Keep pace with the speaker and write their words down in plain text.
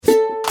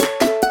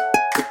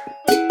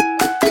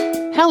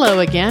Hello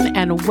again,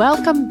 and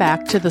welcome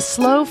back to the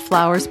Slow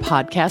Flowers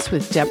podcast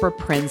with Deborah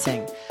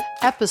Prinzing,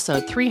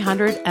 episode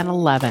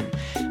 311.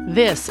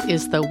 This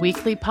is the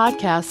weekly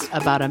podcast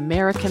about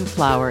American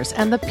flowers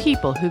and the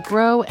people who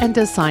grow and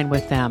design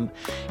with them.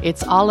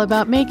 It's all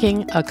about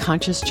making a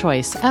conscious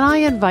choice, and I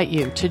invite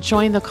you to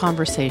join the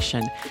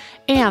conversation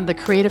and the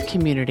creative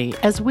community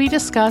as we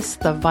discuss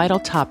the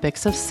vital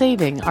topics of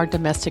saving our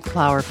domestic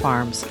flower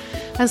farms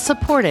and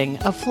supporting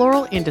a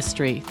floral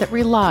industry that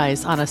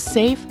relies on a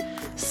safe,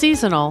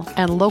 seasonal,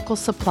 and local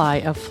supply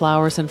of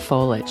flowers and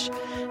foliage.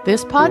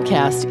 This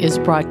podcast is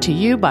brought to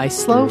you by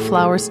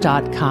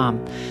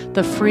slowflowers.com,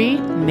 the free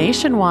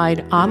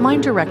nationwide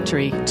online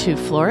directory to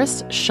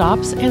florists,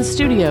 shops, and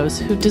studios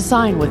who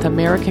design with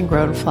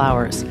American-grown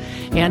flowers,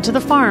 and to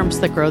the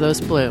farms that grow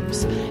those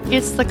blooms.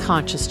 It's the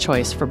conscious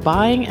choice for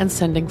buying and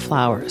sending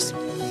flowers.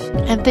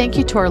 And thank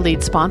you to our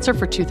lead sponsor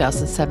for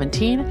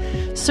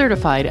 2017,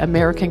 Certified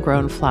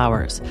American-Grown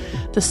Flowers.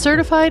 The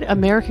Certified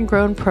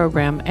American-Grown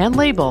program and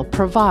label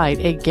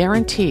provide a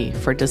guarantee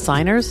for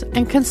designers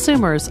and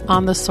consumers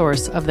on the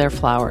source of their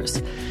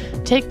flowers.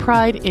 Take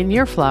pride in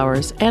your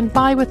flowers and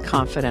buy with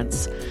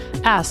confidence.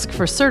 Ask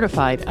for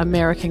Certified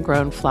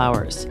American-Grown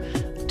Flowers.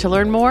 To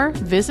learn more,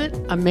 visit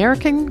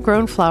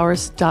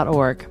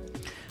americangrownflowers.org.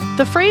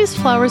 The phrase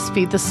flowers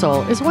feed the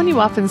soul is one you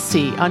often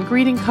see on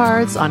greeting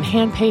cards, on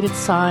hand-painted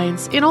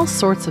signs, in all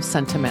sorts of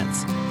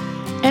sentiments.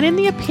 And in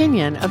the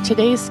opinion of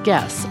today's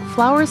guests,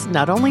 flowers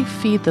not only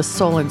feed the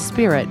soul and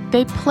spirit,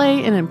 they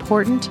play an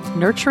important,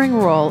 nurturing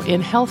role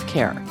in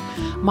healthcare.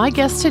 My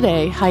guest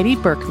today, Heidi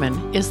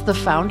Berkman, is the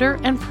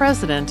founder and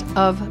president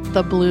of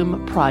The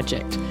Bloom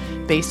Project.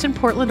 Based in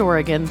Portland,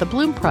 Oregon, The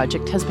Bloom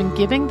Project has been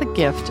giving the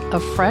gift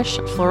of fresh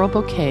floral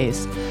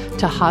bouquets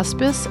to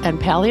hospice and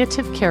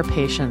palliative care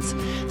patients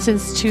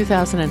since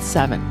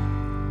 2007.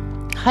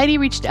 Heidi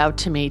reached out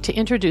to me to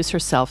introduce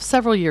herself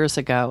several years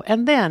ago,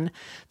 and then,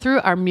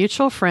 through our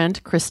mutual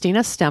friend,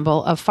 Christina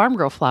Stembel of Farm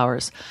Girl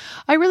Flowers,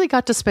 I really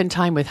got to spend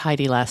time with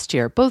Heidi last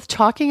year, both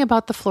talking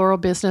about the floral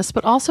business,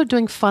 but also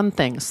doing fun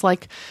things,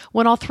 like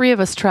when all three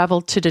of us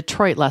traveled to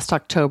Detroit last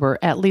October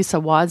at Lisa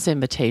Wadd's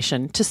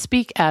invitation to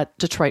speak at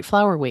Detroit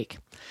Flower Week.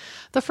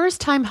 The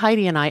first time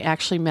Heidi and I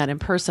actually met in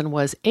person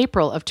was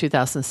April of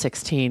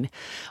 2016,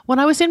 when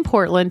I was in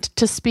Portland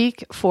to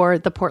speak for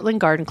the Portland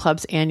Garden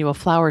Club's annual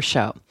flower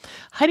show.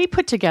 Heidi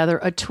put together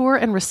a tour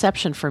and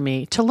reception for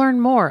me to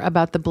learn more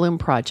about the Bloom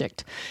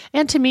Project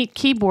and to meet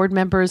key board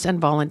members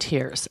and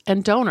volunteers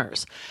and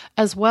donors,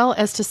 as well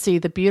as to see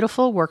the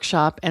beautiful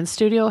workshop and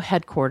studio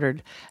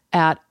headquartered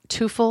at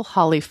Teufel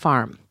Holly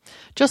Farm,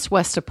 just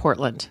west of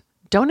Portland.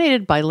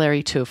 Donated by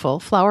Larry Teufel,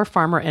 flower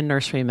farmer and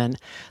nurseryman,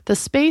 the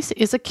space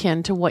is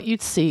akin to what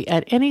you'd see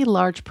at any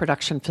large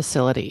production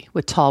facility,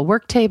 with tall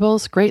work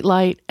tables, great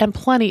light, and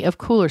plenty of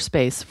cooler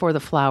space for the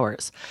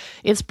flowers.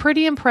 It's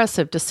pretty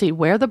impressive to see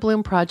where the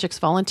Bloom Project's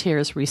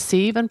volunteers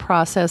receive and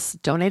process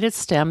donated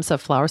stems of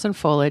flowers and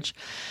foliage,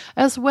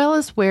 as well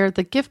as where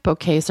the gift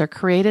bouquets are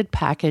created,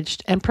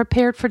 packaged, and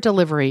prepared for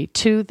delivery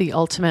to the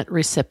ultimate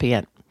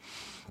recipient.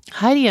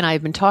 Heidi and I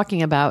have been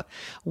talking about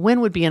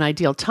when would be an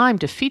ideal time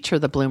to feature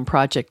the Bloom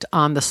Project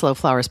on the Slow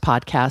Flowers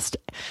podcast,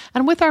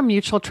 and with our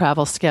mutual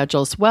travel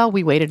schedules, well,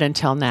 we waited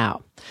until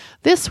now.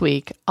 This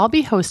week, I'll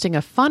be hosting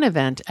a fun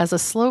event as a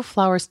Slow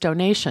Flowers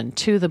donation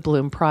to the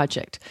Bloom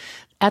Project.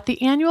 At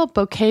the annual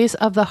Bouquets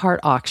of the Heart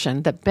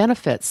auction that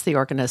benefits the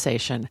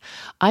organization,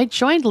 I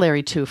joined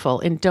Larry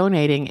Teufel in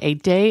donating a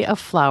Day of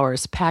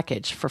Flowers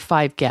package for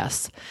 5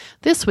 guests.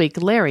 This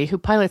week, Larry, who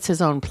pilots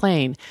his own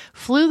plane,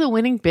 flew the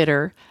winning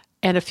bidder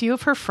and a few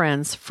of her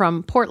friends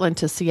from Portland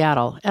to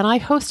Seattle, and I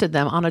hosted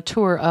them on a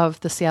tour of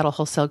the Seattle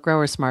Wholesale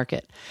Growers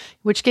Market,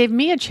 which gave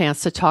me a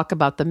chance to talk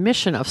about the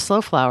mission of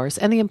Slow Flowers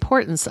and the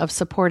importance of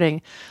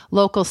supporting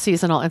local,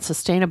 seasonal, and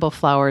sustainable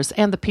flowers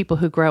and the people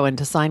who grow and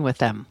design with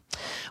them.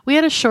 We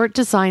had a short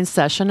design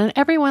session, and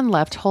everyone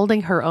left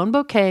holding her own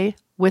bouquet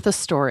with a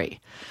story.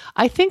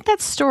 I think that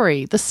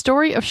story, the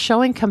story of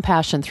showing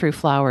compassion through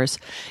flowers,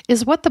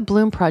 is what the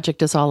Bloom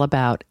Project is all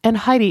about, and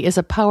Heidi is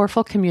a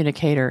powerful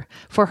communicator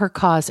for her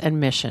cause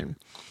and mission.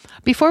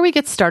 Before we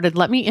get started,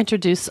 let me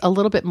introduce a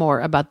little bit more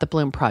about the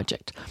Bloom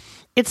Project.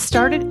 It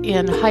started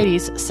in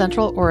Heidi's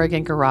Central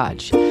Oregon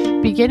garage,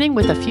 beginning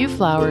with a few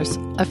flowers,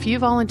 a few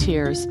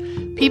volunteers,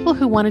 people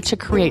who wanted to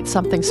create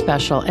something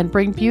special and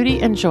bring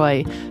beauty and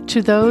joy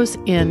to those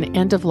in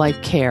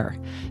end-of-life care.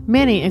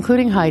 Many,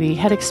 including Heidi,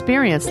 had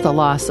experienced the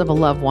loss of a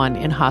loved one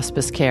in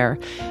hospice care,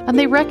 and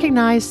they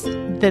recognized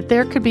that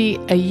there could be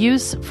a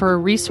use for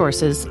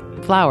resources,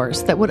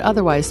 flowers, that would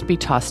otherwise be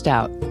tossed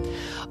out.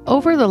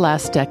 Over the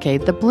last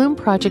decade, the Bloom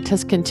Project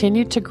has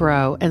continued to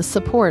grow and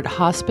support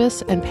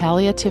hospice and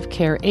palliative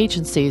care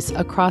agencies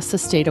across the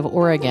state of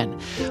Oregon,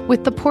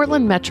 with the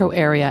Portland metro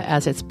area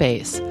as its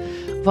base.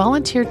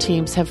 volunteer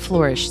teams have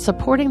flourished,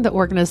 supporting the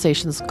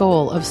organization's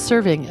goal of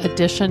serving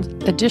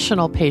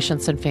additional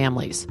patients and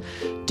families.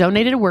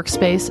 Donated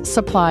workspace,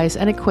 supplies,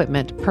 and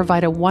equipment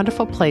provide a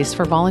wonderful place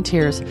for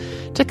volunteers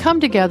to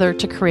come together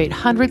to create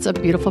hundreds of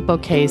beautiful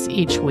bouquets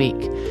each week.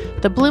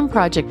 The Bloom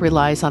Project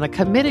relies on a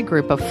committed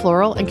group of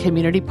floral and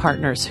community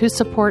partners who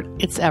support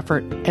its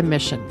effort and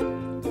mission.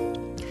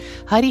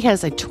 Heidi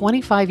has a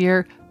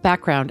 25-year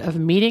background of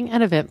meeting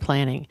and event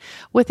planning,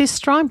 with a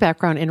strong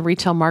background in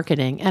retail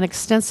marketing and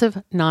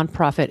extensive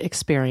nonprofit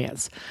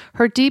experience.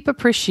 Her deep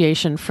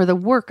appreciation for the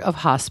work of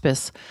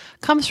hospice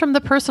comes from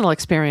the personal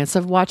experience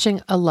of watching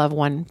a loved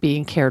one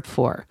being cared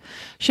for.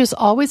 She has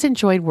always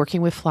enjoyed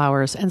working with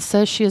flowers and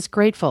says she is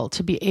grateful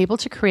to be able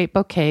to create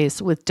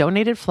bouquets with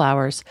donated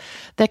flowers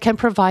that can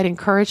provide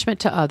encouragement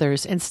to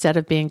others instead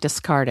of being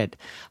discarded.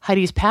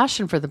 Heidi's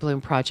passion for the Bloom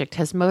Project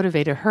has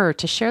motivated her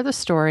to share the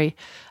story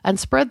and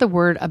spread the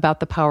word about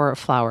the power of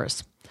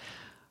flowers.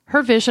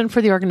 Her vision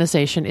for the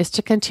organization is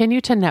to continue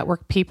to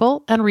network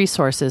people and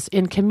resources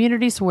in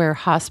communities where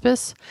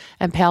hospice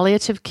and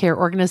palliative care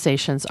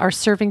organizations are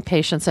serving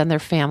patients and their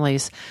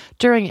families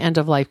during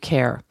end-of-life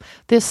care.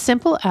 This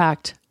simple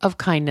act of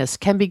kindness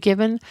can be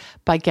given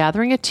by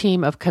gathering a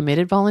team of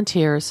committed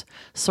volunteers,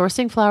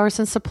 sourcing flowers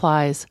and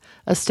supplies,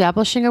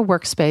 establishing a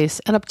workspace,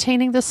 and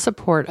obtaining the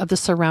support of the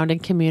surrounding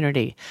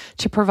community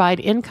to provide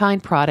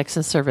in-kind products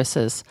and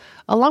services,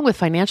 along with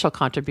financial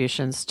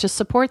contributions to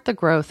support the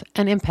growth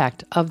and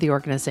impact of the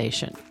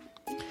organization.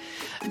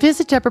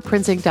 Visit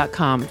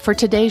DeborahPrinzing.com for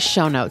today's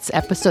show notes,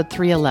 episode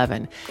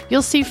 311.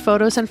 You'll see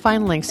photos and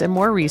find links and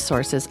more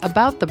resources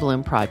about the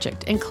Bloom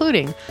Project,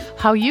 including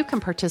how you can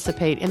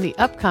participate in the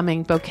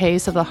upcoming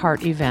Bouquets of the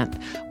Heart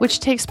event, which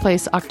takes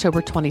place October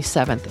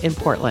 27th in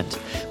Portland.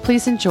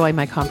 Please enjoy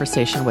my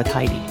conversation with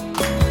Heidi.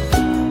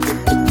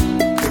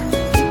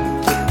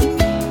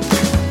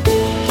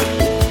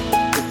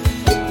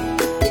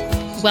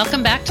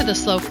 Welcome back to the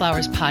Slow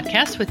Flowers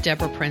podcast with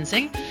Deborah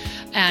Prinzing.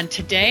 And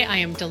today I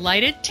am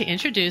delighted to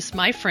introduce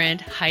my friend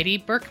Heidi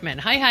Berkman.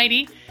 Hi,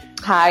 Heidi.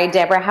 Hi,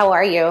 Deborah. How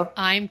are you?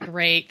 I'm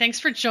great. Thanks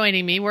for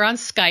joining me. We're on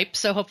Skype,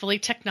 so hopefully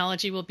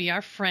technology will be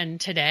our friend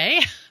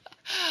today.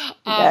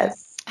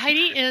 Yes.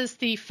 Heidi is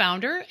the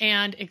founder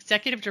and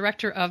executive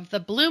director of the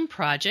Bloom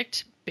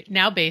Project,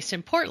 now based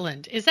in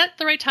Portland. Is that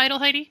the right title,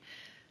 Heidi?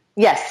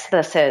 Yes,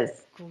 this is.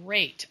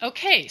 Great.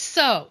 Okay,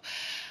 so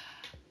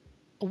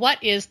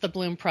what is the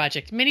Bloom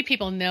Project? Many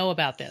people know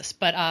about this,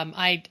 but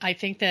I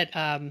think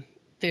that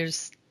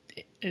there's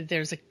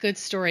a good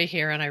story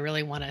here, and I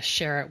really want to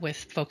share it with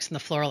folks in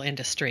the floral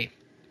industry.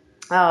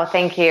 Oh,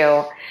 thank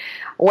you.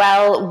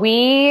 Well,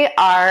 we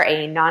are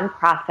a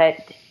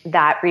nonprofit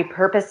that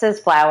repurposes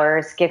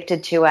flowers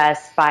gifted to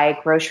us by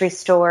grocery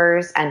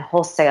stores and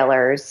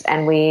wholesalers,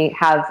 and we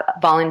have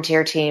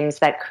volunteer teams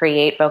that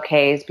create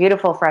bouquets,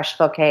 beautiful fresh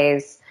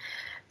bouquets,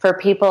 for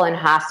people in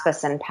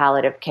hospice and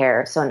palliative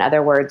care. So in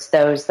other words,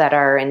 those that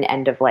are in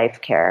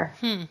end-of-life care.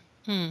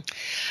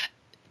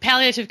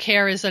 Palliative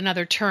care is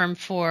another term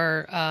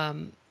for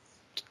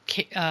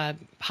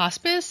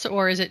hospice,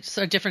 or is it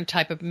a different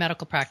type of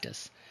medical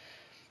practice?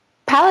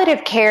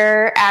 Palliative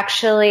care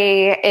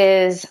actually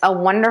is a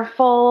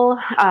wonderful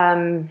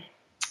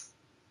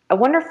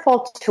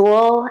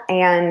tool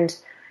and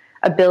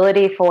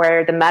ability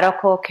for the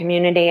medical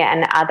community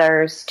and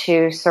others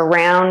to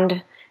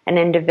surround an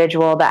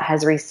individual that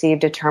has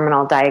received a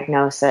terminal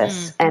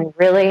diagnosis and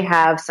really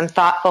have some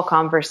thoughtful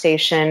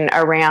conversation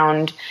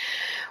around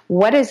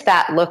what does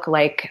that look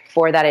like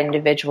for that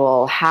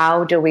individual?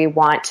 How do we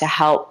want to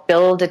help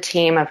build a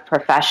team of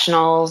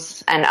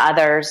professionals and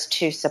others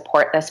to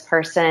support this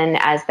person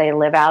as they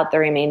live out the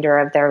remainder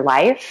of their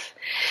life?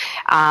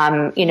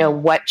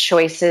 What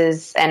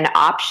choices and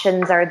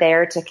options are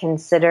there to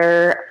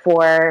consider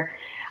for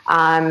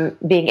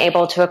being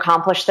able to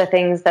accomplish the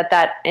things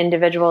that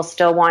individual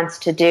still wants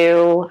to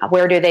do?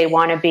 Where do they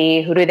want to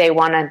be? Who do they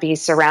want to be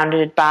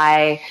surrounded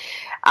by?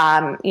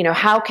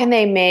 How can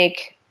they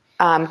make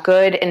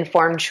good,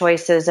 informed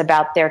choices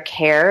about their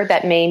care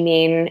that may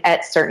mean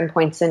at certain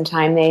points in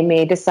time they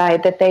may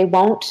decide that they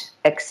won't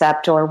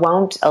accept or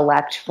won't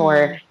elect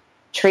for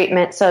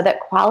treatment, so that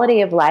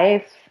quality of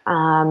life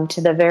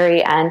to the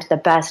very end, the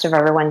best of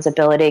everyone's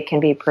ability, can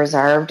be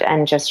preserved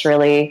and just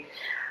really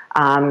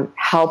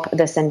help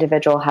this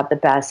individual have the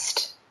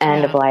best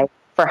end of life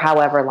for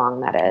however long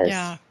that is.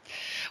 Yeah.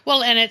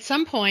 Well, and at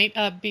some point,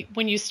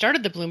 when you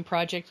started the Bloom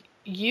Project,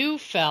 you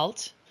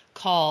felt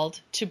called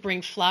to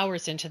bring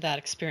flowers into that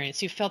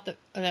experience. You felt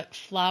that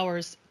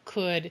flowers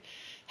could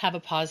have a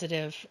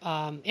positive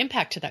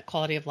impact to that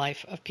quality of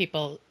life of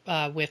people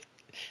with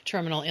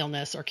terminal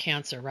illness or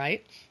cancer,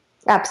 right?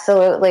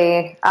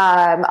 Absolutely.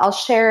 I'll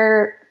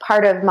share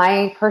part of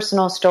my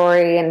personal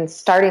story in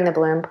starting the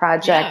Bloom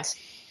Project.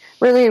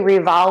 Really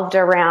revolved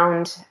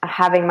around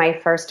having my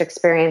first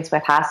experience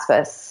with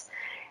hospice.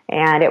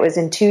 And it was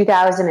in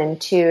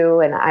 2002,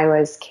 and I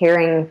was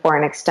caring for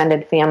an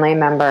extended family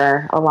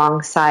member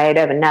alongside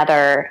of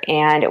another.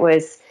 And it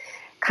was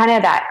kind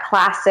of that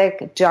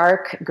classic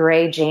dark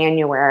gray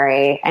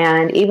January.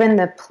 And even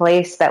the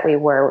place that we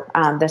were,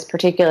 this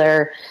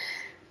particular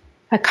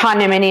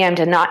condominium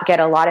did not get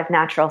a lot of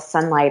natural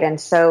sunlight. And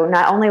so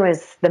not only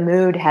was the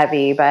mood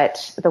heavy,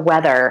 but the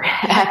weather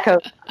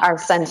echoed our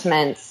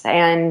sentiments.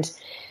 And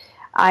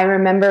I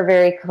remember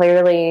very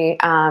clearly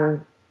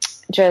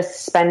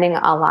just spending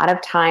a lot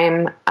of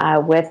time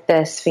with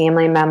this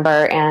family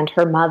member and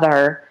her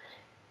mother,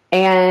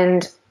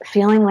 and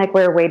feeling like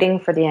we're waiting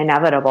for the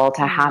inevitable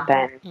to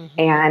happen. Mm-hmm.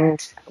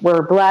 And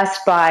we're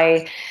blessed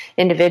by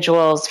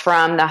individuals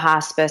from the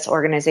hospice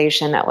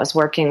organization that was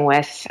working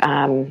with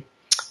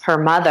her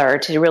mother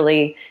to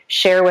really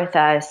share with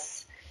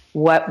us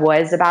what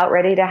was about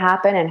ready to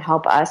happen and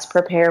help us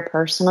prepare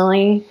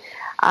personally.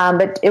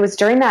 But it was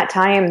during that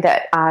time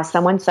that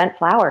someone sent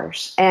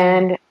flowers,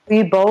 and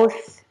we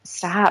both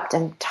stopped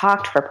and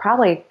talked for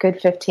probably a good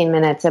 15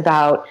 minutes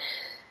about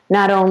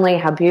not only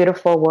how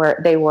beautiful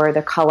they were,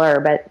 the color,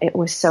 but it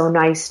was so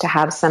nice to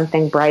have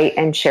something bright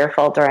and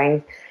cheerful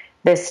during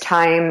this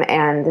time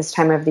and this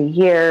time of the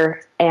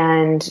year,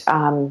 and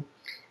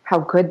how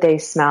good they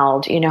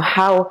smelled. You know,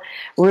 how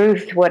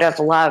Ruth would have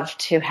loved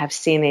to have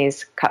seen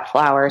these cut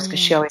flowers, because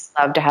she always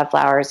loved to have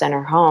flowers in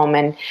her home.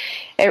 And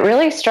it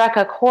really struck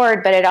a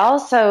chord, but it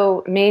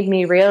also made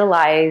me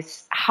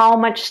realize how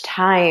much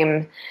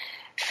time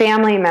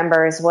family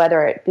members,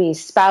 whether it be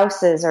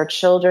spouses or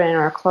children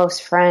or close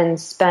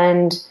friends,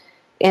 spend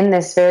in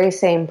this very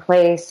same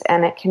place.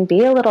 And it can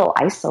be a little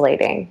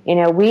isolating. You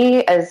know,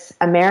 we as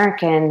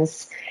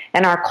Americans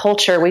in our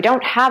culture, we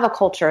don't have a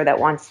culture that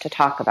wants to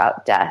talk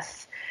about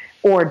death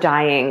or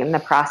dying and the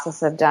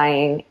process of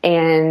dying.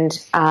 And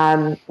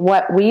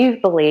what we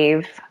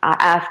believe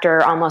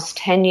after almost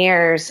 10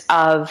 years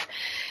of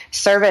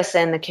service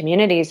in the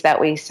communities that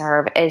we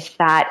serve is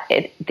that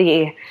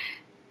the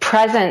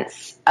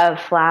presence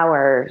of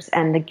flowers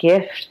and the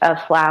gift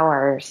of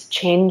flowers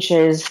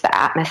changes the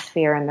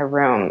atmosphere in the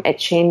room. It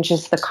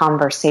changes the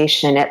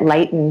conversation. It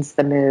lightens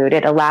the mood.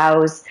 It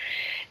allows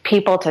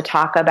people to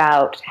talk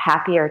about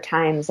happier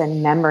times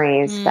and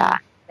memories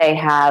that they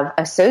have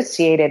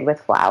associated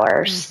with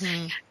flowers.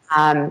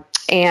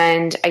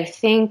 And I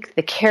think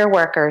the care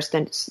workers,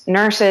 the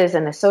nurses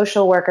and the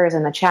social workers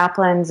and the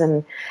chaplains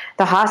and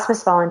the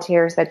hospice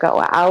volunteers that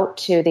go out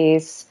to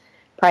these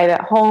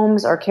private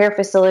homes or care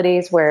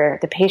facilities where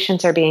the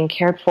patients are being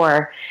cared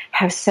for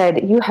have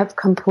said, you have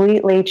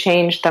completely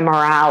changed the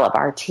morale of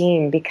our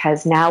team,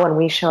 because now when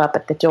we show up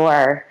at the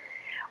door,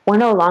 we're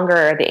no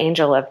longer the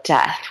angel of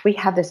death. We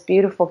have this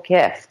beautiful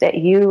gift that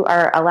you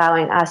are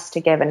allowing us to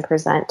give and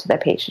present to the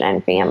patient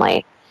and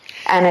family.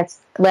 And it's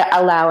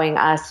allowing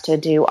us to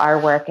do our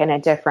work in a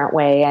different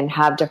way and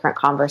have different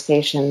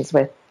conversations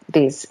with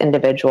these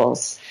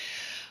individuals.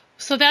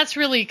 So that's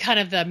really kind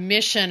of the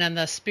mission and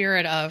the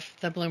spirit of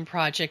the Bloom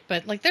Project.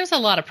 But like, there's a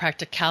lot of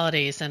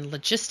practicalities and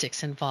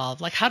logistics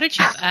involved. Like, how did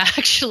you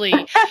actually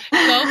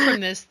go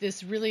from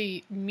this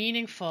really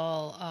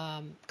meaningful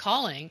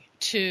calling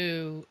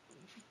to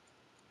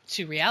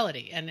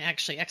reality and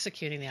actually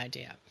executing the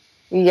idea?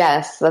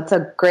 Yes, that's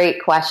a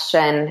great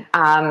question.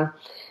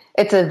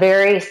 It's a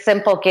very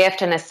simple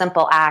gift and a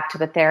simple act,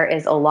 but there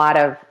is a lot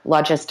of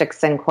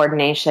logistics and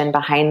coordination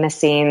behind the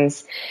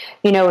scenes.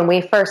 You know, when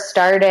we first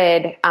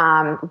started,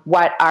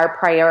 what our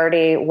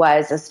priority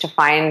was is to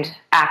find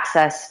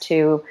access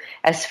to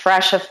as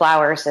fresh of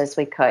flowers as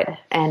we could.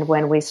 And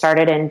when we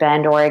started in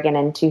Bend, Oregon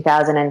in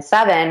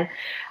 2007,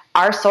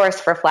 our source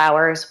for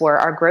flowers were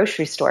our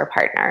grocery store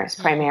partners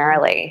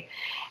primarily.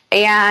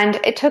 And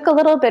it took a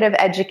little bit of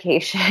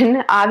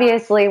education.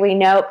 Obviously, we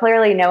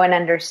clearly know and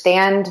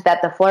understand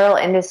that the floral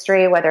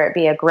industry, whether it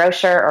be a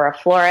grocer or a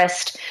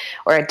florist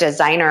or a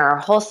designer or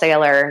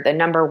wholesaler, the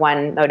number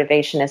one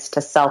motivation is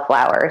to sell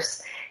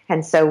flowers.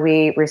 And so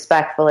we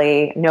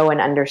respectfully know and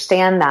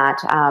understand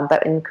that.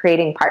 But in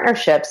creating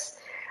partnerships,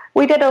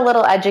 we did a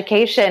little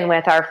education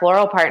with our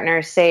floral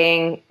partners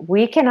saying,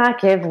 we cannot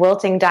give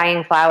wilting,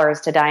 dying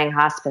flowers to dying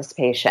hospice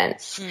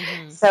patients.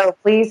 So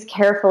please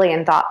carefully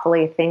and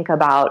thoughtfully think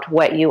about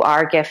what you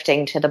are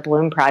gifting to the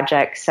Bloom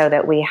Project so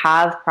that we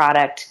have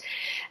product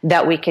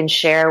that we can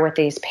share with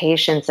these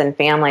patients and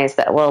families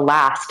that will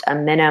last a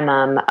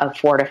minimum of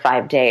 4 to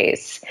 5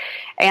 days.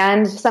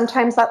 And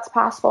sometimes that's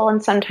possible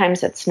and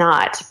sometimes it's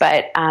not.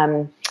 But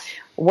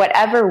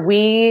whatever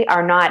we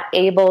are not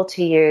able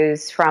to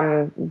use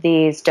from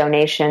these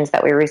donations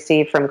that we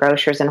receive from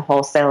grocers and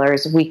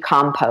wholesalers, we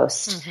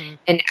compost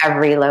in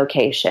every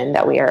location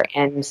that we are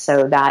in.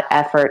 So that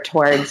effort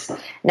towards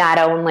not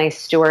only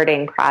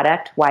stewarding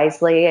product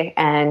wisely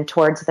and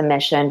towards the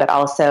mission, but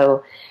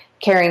also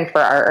caring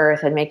for our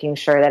earth and making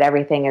sure that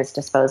everything is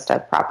disposed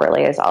of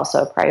properly is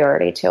also a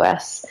priority to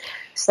us.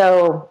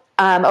 So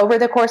over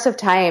the course of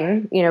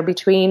time, you know,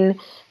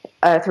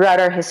 throughout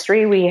our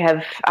history, we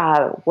have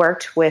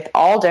worked with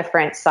all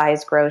different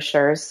size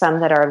grocers, some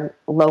that are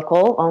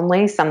local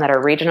only, some that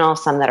are regional,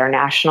 some that are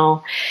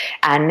national.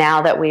 And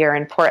now that we are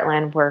in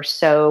Portland, we're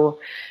so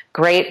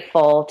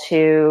grateful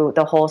to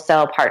the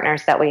wholesale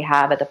partners that we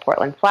have at the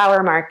Portland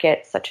Flower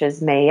Market, such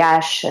as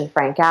Mayesh and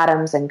Frank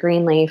Adams and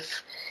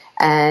Greenleaf,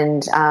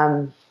 And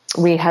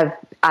we have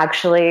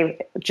actually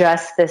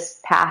just this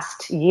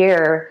past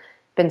year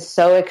been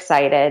so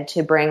excited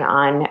to bring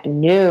on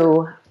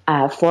new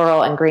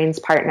floral and greens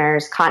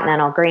partners.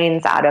 Continental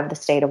Greens out of the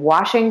state of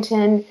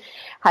Washington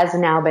has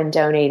now been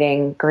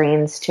donating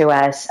greens to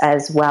us,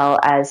 as well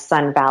as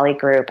Sun Valley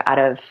Group out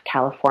of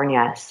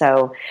California.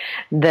 So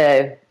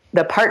the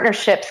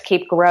partnerships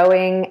keep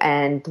growing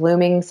and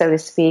blooming, so to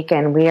speak,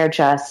 and we are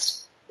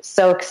just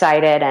so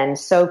excited and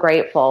so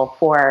grateful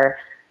for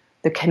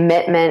the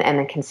commitment and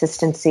the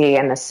consistency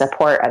and the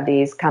support of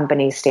these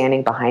companies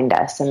standing behind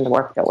us and the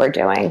work that we're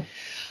doing.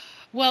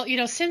 Well,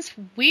 since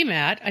we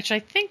met, which I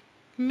think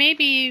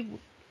maybe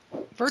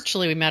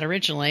virtually we met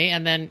originally,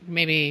 and then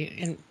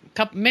maybe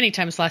many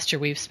times last year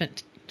we've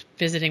spent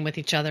visiting with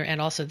each other, and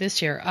also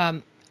this year,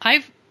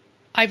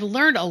 I've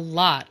learned a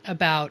lot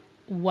about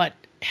what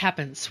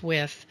happens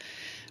with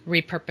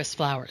repurposed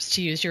flowers,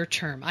 to use your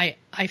term. I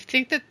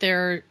think that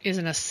there is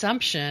an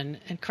assumption,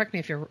 and correct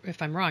me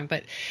if I'm wrong,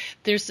 but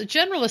there's a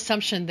general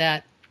assumption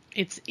that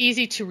it's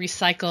easy to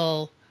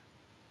recycle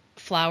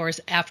flowers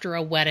after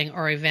a wedding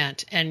or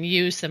event and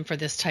use them for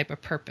this type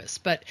of purpose.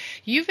 But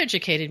you've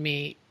educated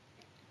me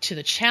to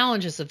the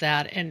challenges of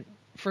that, and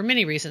for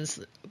many reasons,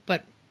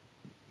 but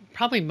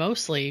probably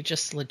mostly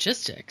just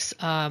logistics.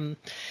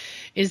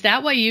 Is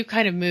that why you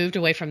kind of moved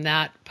away from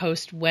that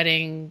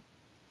post-wedding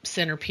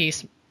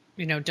centerpiece,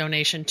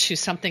 donation to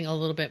something a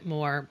little bit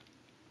more,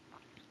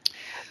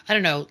 I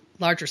don't know,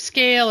 larger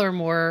scale, or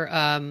more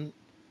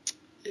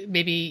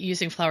maybe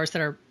using flowers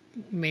that are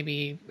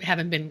maybe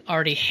haven't been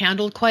already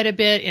handled quite a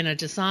bit in a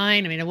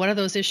design? I mean, what are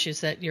those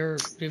issues that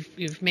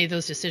you've made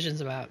those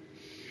decisions about?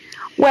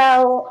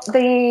 Well,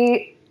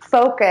 the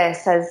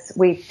focus, as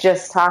we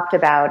just talked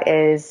about,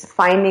 is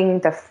finding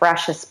the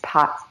freshest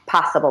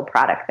possible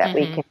product that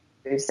we can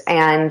use.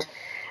 And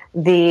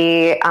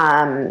the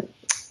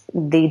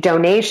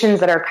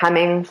donations that are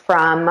coming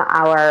from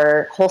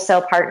our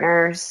wholesale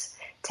partners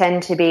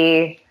tend to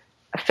be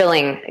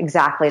filling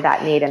exactly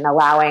that need and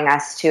allowing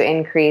us to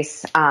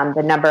increase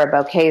the number of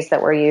bouquets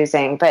that we're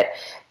using. But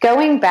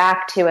going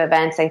back to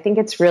events, I think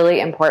it's really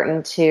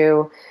important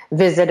to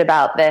visit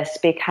about this,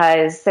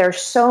 because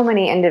there's so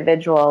many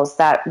individuals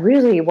that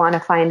really want to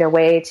find a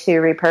way to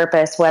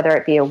repurpose, whether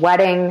it be a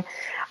wedding,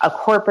 a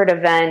corporate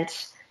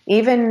event,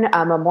 even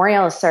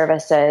memorial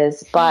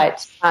services.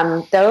 But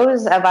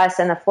those of us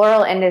in the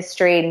floral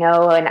industry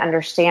know and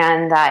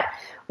understand that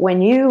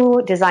when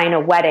you design a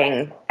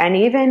wedding, and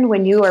even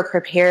when you are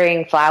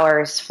preparing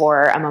flowers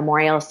for a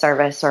memorial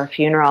service or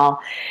funeral,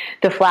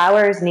 the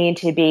flowers need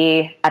to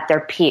be at their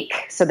peak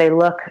so they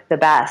look the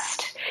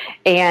best.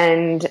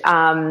 And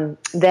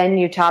then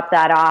you top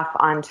that off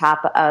on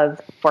top of,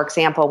 for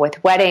example,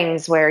 with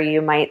weddings, where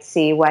you might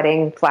see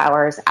wedding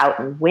flowers out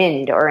in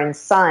wind or in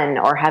sun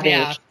or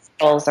having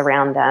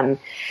around them.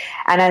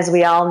 And as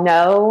we all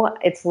know,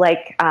 it's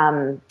like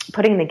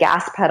putting the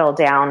gas pedal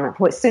down.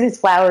 As soon as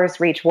flowers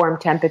reach warm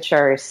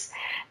temperatures,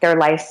 their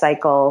life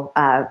cycle,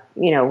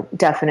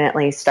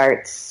 definitely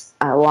starts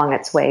along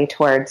its way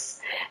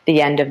towards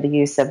the end of the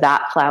use of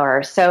that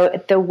flower.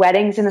 So the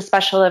weddings and the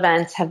special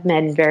events have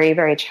been very,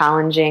 very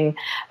challenging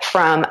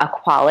from a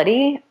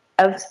quality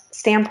of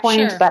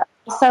standpoint, but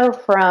also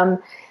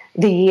from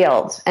the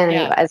yield. And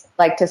as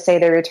I like to say,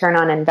 the return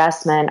on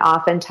investment.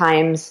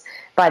 Oftentimes,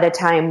 by the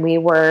time we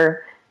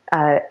were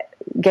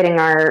getting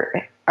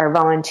our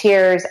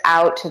volunteers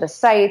out to the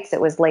sites,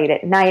 it was late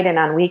at night and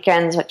on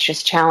weekends, which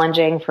is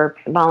challenging for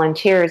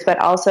volunteers, but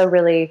also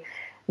really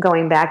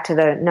going back to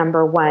the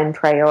number one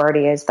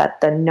priority is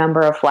that the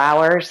number of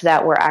flowers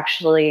that were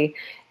actually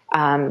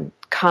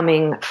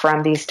coming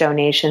from these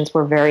donations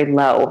were very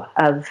low,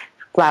 of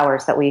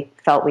flowers that we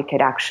felt we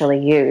could actually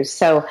use.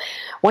 So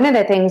one of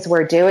the things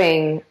we're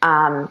doing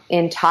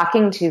in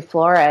talking to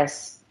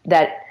florists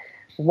that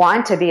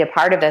want to be a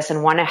part of this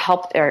and want to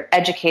help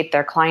educate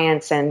their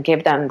clients and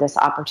give them this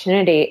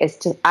opportunity is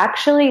to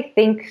actually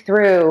think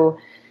through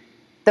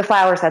the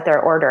flowers that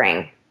they're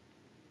ordering.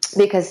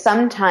 Because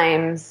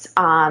sometimes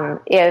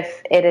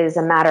if it is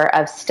a matter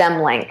of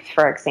stem length,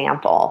 for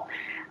example,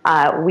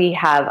 we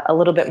have a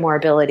little bit more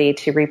ability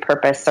to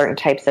repurpose certain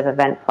types of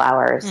event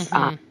flowers.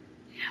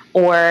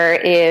 Or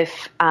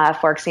if,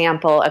 for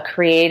example, a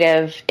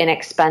creative,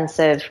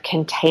 inexpensive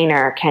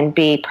container can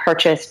be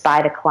purchased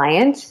by the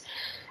client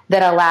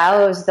that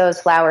allows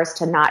those flowers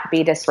to not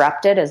be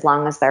disrupted as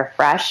long as they're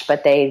fresh,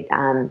 but they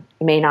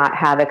may not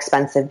have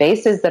expensive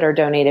vases that are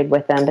donated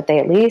with them, but they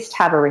at least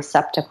have a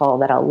receptacle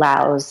that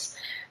allows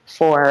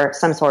for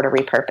some sort of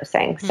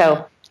repurposing.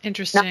 So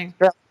interesting.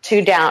 Not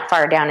too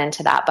far down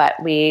into that,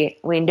 but we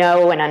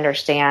know and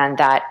understand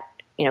that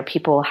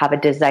people have a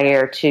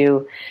desire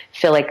to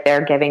feel like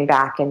they're giving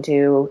back and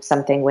do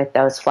something with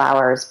those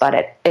flowers,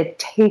 but it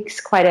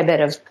takes quite a bit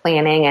of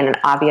planning and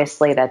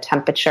obviously the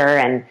temperature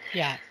and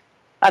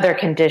other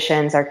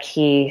conditions are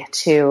key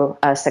to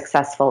a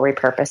successful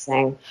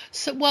repurposing.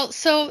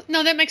 So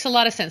no, that makes a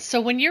lot of sense.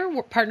 So when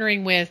you're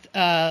partnering with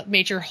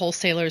major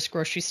wholesalers,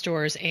 grocery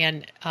stores,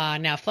 and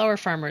now flower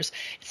farmers,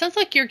 it sounds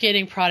like you're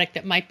getting product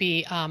that might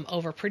be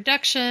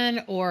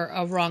overproduction or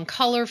a wrong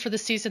color for the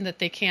season that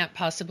they can't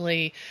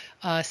possibly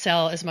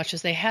sell as much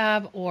as they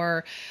have,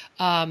 or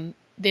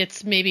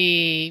it's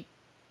maybe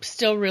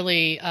still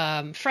really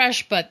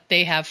fresh, but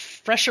they have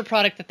fresher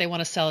product that they want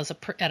to sell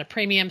at a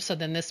premium. So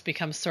then this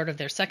becomes sort of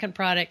their second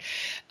product,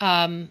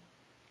 all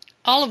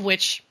of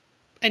which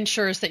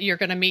ensures that you're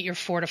going to meet your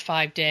 4 to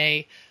 5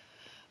 day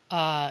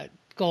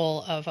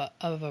goal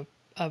of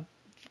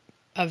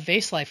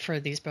vase life for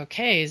these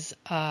bouquets.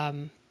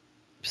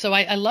 So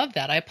I love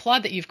that. I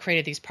applaud that you've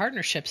created these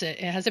partnerships.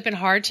 Has it been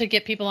hard to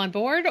get people on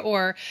board,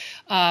 or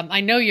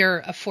I know you're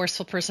a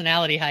forceful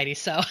personality, Heidi,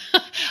 so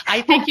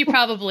I think you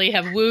probably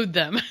have wooed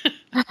them.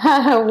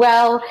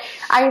 Well,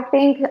 I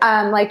think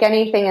like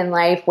anything in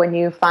life, when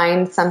you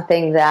find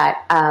something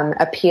that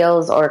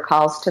appeals or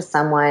calls to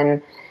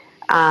someone,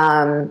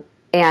 and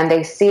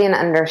they see and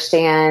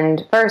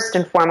understand, first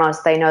and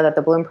foremost, they know that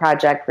the Bloom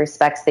Project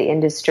respects the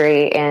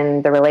industry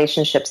and the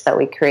relationships that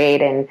we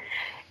create, and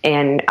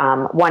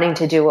wanting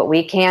to do what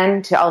we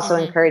can to also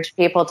encourage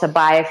people to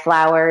buy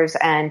flowers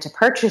and to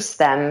purchase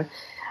them.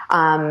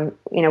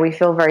 We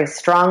feel very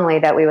strongly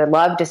that we would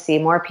love to see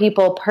more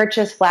people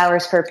purchase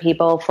flowers for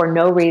people for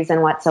no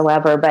reason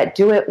whatsoever, but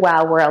do it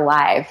while we're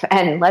alive.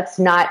 And let's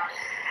not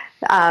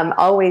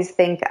always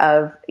think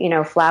of,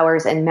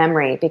 flowers in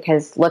memory,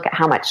 because look at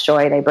how much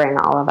joy they bring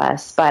all of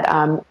us. But,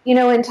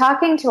 in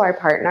talking to our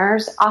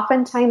partners,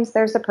 oftentimes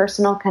there's a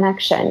personal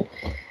connection.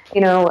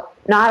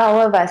 Not all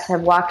of us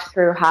have walked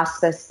through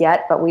hospice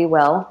yet, but we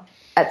will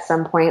at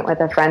some point with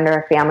a friend or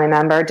a family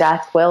member.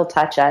 Death will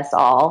touch us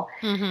all.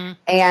 Mm-hmm.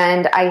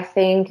 And I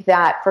think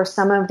that for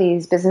some of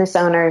these business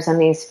owners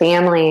and these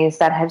families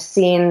that have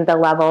seen the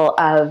level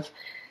of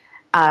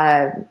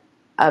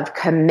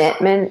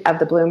commitment of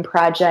the Bloom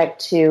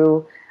Project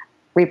to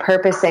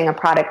repurposing a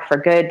product for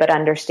good, but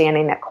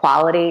understanding that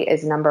quality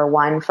is number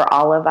one for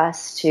all of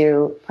us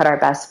to put our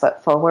best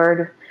foot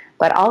forward,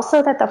 but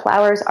also that the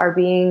flowers are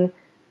being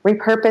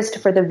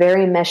repurposed for the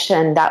very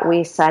mission that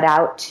we set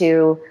out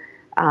to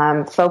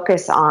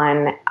focus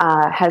on,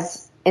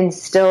 has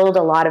instilled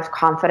a lot of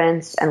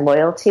confidence and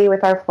loyalty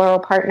with our floral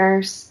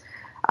partners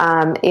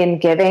in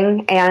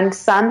giving. And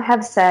some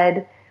have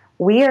said,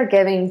 we are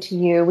giving to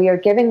you, we are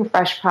giving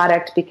fresh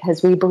product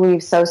because we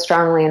believe so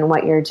strongly in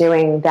what you're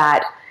doing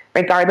that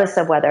regardless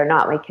of whether or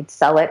not we could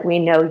sell it, we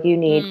know you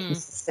need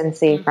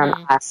consistency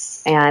from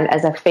us. And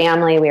as a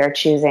family, we are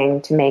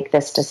choosing to make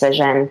this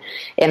decision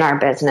in our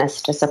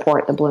business to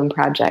support the Bloom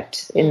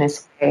Project in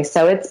this way.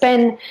 So it's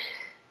been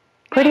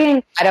pretty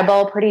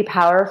incredible, pretty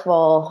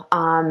powerful.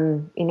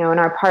 And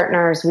our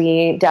partners,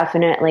 we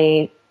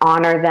definitely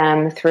honor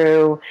them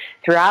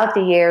throughout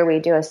the year. We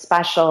do a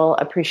special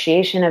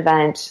appreciation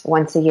event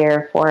once a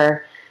year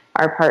for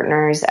our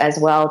partners as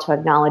well to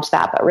acknowledge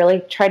that, but really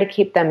try to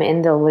keep them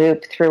in the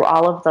loop through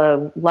all of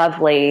the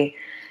lovely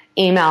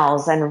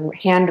emails and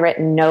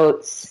handwritten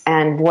notes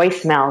and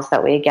voicemails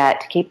that we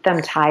get to keep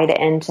them tied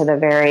into the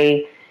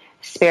very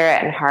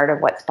spirit and heart of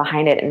what's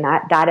behind it. And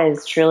that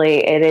is truly,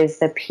 it is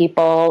the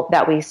people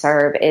that we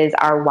serve is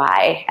our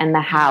why, and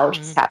the how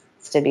just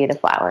happens to be the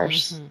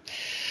flowers. Mm-hmm.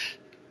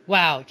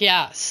 Wow.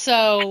 Yeah.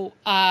 So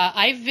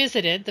I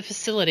visited the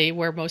facility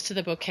where most of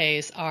the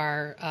bouquets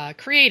are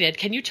created.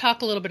 Can you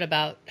talk a little bit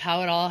about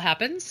how it all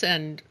happens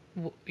and,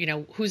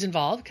 who's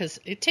involved? Because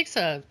it takes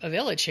a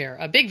village here,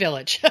 a big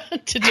village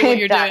to do what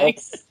you're doing.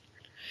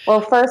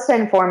 Well, first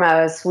and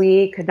foremost,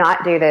 we could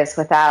not do this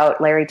without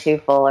Larry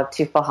Tufel of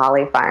Tufel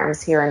Holly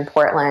Farms here in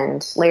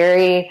Portland.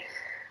 Larry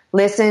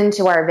listened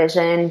to our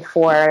vision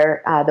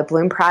for the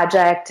Bloom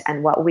Project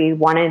and what we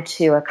wanted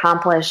to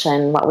accomplish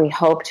and what we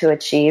hope to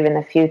achieve in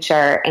the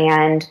future.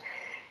 And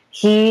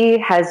he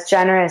has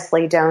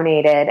generously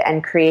donated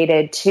and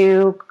created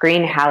 2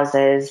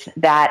 greenhouses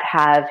that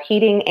have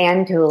heating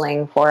and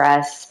cooling for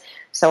us.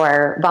 So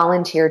our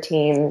volunteer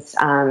teams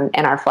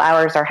and our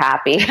flowers are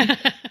happy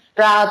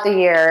throughout the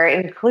year,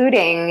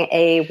 including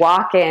a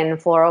walk-in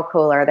floral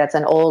cooler that's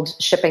an old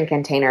shipping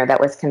container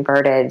that was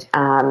converted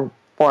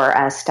for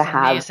us to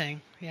have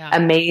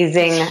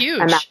amazing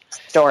amount of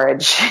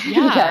storage.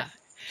 Yeah. Yes.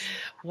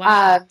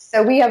 Wow.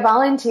 So we have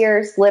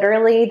volunteers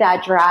literally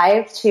that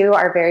drive to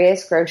our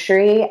various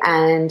grocery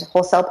and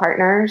wholesale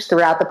partners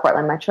throughout the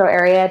Portland metro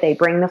area. They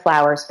bring the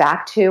flowers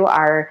back to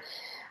our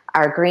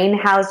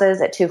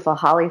greenhouses at Tufel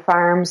Holly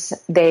Farms.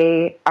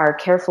 They are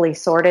carefully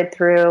sorted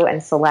through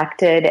and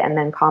selected and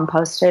then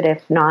composted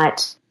if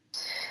not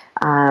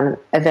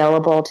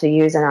available to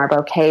use in our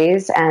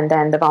bouquets. And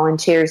then the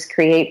volunteers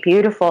create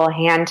beautiful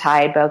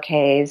hand-tied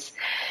bouquets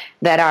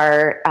that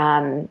are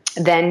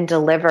then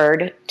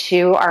delivered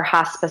to our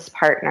hospice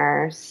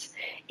partners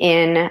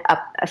in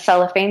a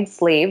cellophane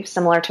sleeve,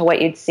 similar to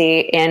what you'd see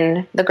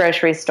in the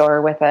grocery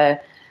store, with a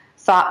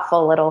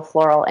thoughtful little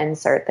floral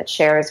insert that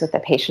shares with the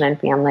patient and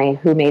family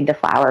who made the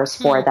flowers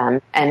for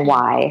them and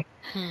why.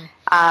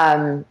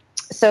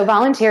 So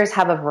volunteers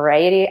have a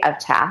variety of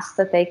tasks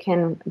that they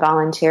can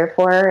volunteer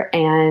for,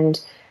 and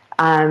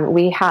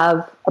we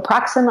have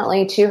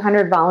approximately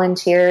 200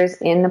 volunteers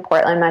in the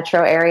Portland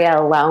metro area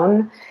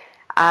alone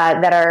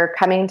that are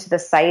coming to the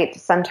site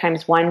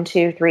sometimes 1,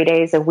 2, 3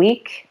 days a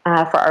week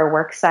for our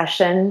work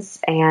sessions.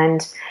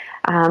 And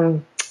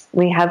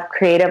we have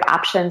creative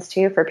options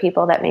too for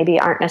people that maybe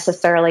aren't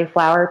necessarily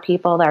flower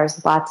people.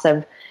 There's lots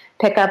of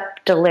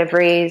pickup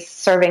deliveries,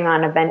 serving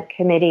on event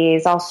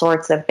committees, all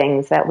sorts of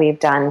things that we've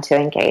done to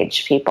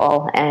engage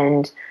people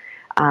and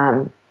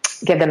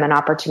give them an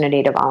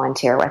opportunity to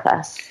volunteer with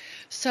us.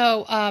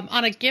 So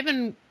on a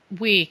given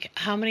week,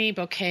 how many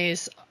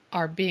bouquets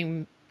are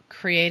being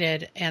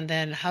created, and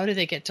then how do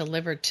they get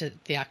delivered to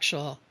the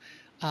actual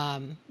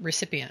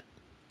recipient?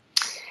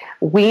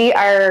 We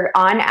are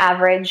on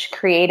average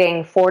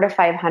creating 400 to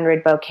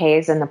 500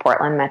 bouquets in the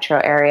Portland metro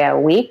area a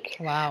week.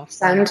 Wow.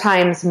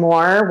 Sometimes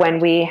more when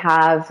we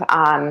have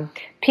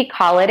peak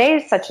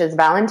holidays such as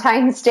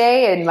Valentine's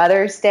Day and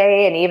Mother's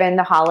Day and even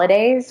the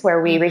holidays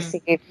where we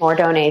receive more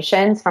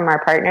donations from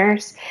our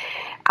partners.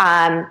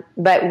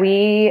 But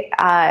we,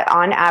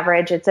 on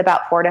average, it's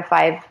about 400 to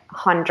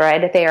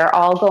 500. They are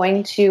all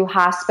going to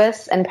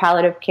hospice and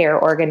palliative care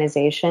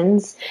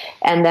organizations.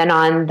 And then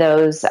on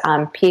those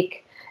peak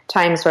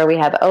times where we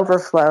have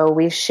overflow,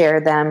 we share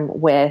them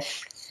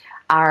with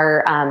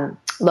our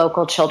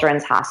local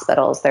children's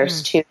hospitals.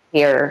 There's two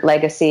here.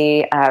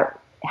 Legacy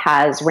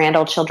has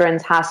Randall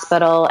Children's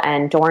Hospital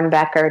and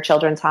Dornbecker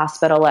Children's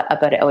Hospital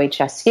up at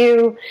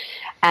OHSU.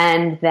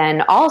 And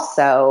then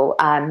also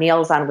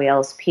Meals on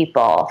Wheels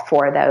people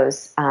for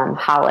those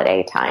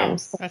holiday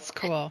times. That's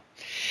cool.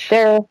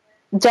 They're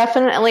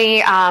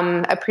definitely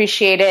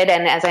appreciated.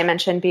 And as I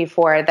mentioned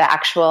before, the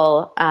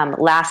actual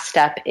last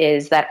step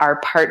is that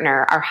our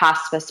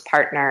hospice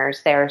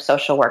partners, their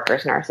social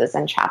workers, nurses,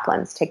 and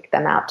chaplains take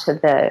them out to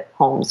the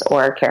homes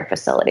or care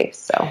facilities.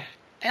 So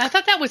I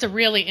thought that was a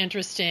really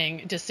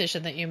interesting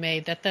decision that you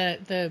made, that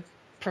the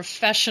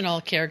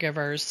professional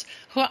caregivers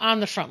who are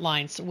on the front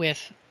lines with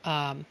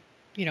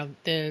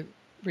the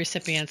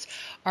recipients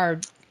are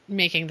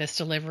making this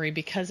delivery,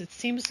 because it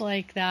seems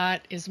like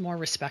that is more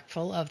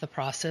respectful of the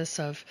process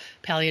of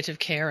palliative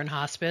care and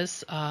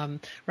hospice,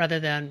 rather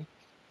than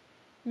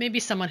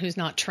maybe someone who's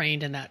not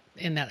trained in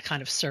that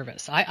kind of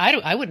service.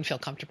 I wouldn't feel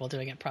comfortable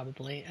doing it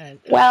probably.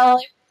 Well,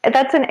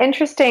 that's an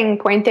interesting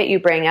point that you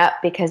bring up,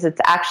 because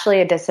it's actually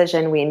a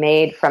decision we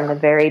made from the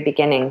very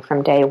beginning,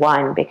 from day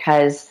one,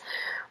 because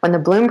when the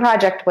Bloom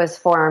Project was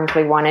formed,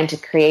 we wanted to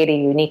create a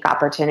unique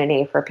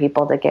opportunity for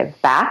people to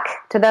give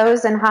back to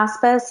those in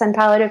hospice and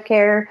palliative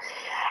care.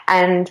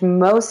 And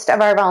most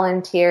of our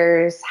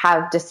volunteers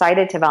have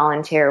decided to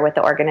volunteer with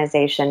the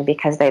organization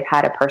because they've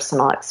had a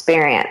personal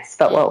experience.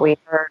 But what we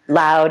heard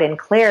loud and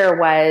clear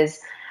was,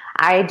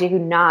 I do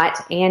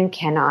not and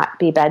cannot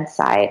be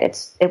bedside.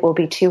 It will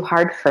be too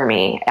hard for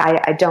me.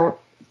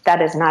 That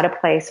is not a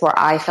place where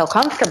I feel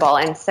comfortable.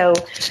 And so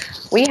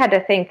we had to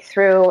think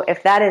through,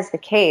 if that is the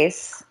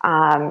case,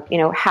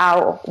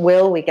 how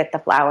will we get the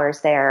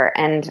flowers there?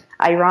 And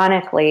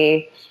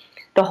ironically,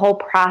 the whole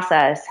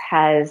process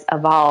has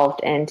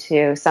evolved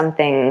into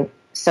something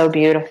so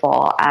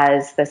beautiful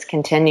as this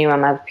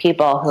continuum of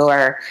people who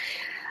are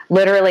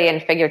literally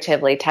and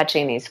figuratively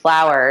touching these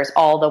flowers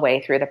all the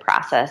way through the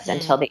process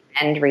until the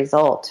end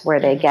result where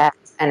they get.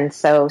 And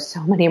so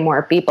many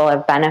more people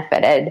have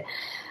benefited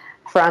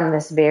from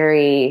this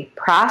very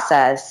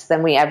process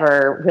than we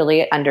ever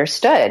really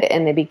understood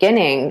in the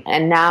beginning.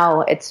 And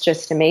now it's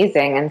just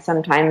amazing and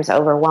sometimes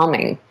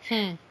overwhelming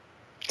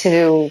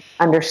to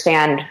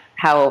understand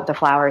how the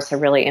flowers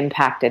have really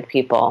impacted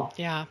people.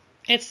 Yeah,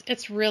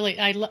 it's really,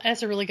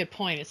 that's a really good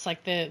point. It's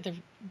like the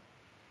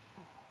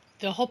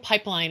whole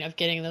pipeline of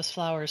getting those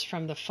flowers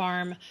from the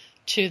farm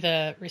to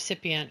the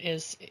recipient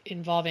is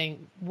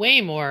involving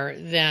way more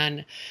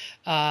than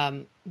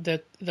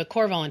the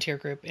core volunteer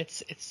group.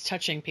 It's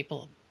touching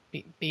people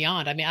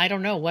beyond. I mean, I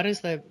don't know, what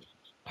is the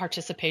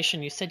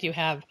participation? You said you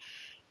have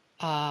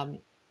how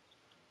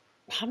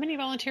many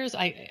volunteers?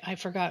 I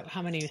forgot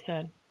how many you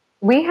said.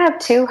 We have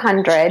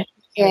 200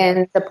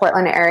 in the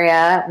Portland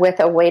area with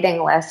a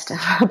waiting list of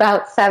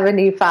about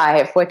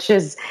 75, which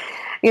is,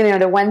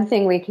 the one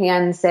thing we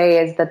can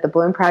say is that the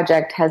Bloom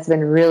Project has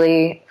been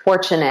really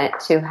fortunate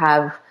to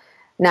have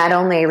not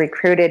only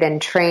recruited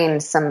and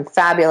trained some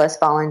fabulous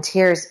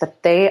volunteers,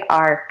 but they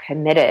are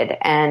committed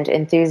and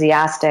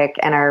enthusiastic,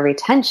 and our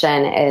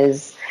retention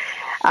is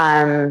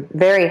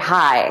very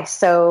high.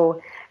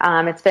 So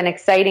it's been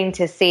exciting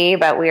to see,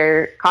 but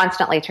we're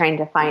constantly trying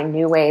to find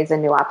new ways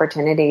and new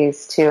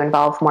opportunities to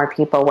involve more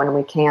people when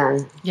we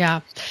can. Yeah.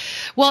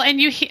 Well,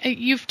 and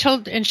you've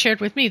told and shared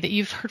with me that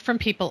you've heard from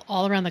people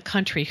all around the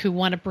country who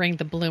want to bring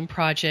the Bloom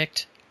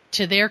Project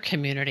to their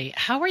community.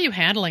 How are you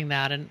handling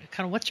that, and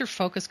kind of what's your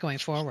focus going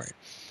forward?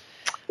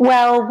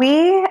 Well,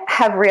 we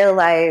have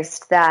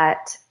realized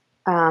that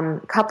a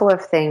couple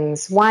of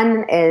things.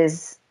 One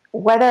is,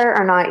 whether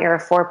or not you're a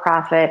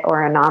for-profit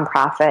or a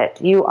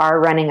nonprofit, you are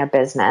running a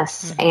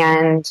business.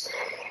 And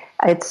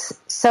it's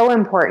so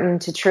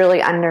important to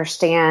truly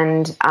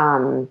understand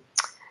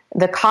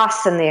the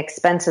costs and the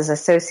expenses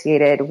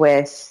associated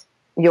with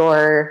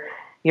your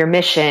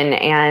mission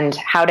and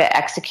how to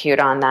execute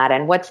on that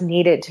and what's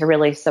needed to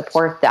really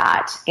support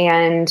that.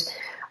 And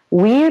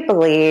we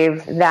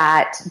believe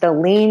that the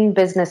lean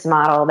business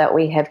model that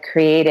we have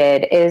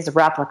created is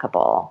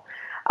replicable,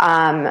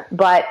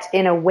 but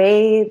in a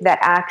way that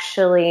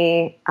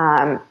actually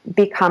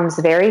becomes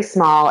very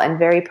small and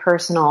very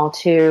personal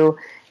to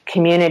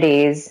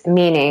communities,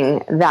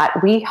 meaning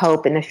that we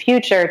hope in the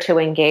future to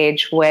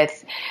engage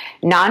with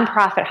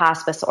nonprofit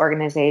hospice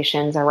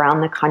organizations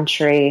around the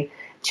country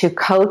to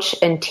coach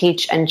and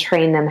teach and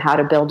train them how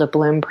to build a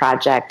Bloom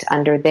project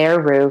under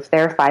their roof,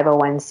 their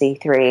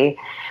 501c3,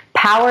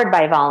 powered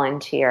by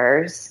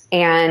volunteers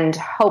and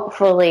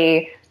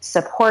hopefully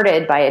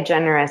supported by a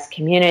generous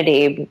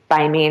community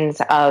by means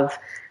of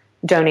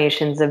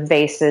donations of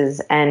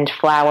vases and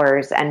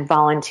flowers and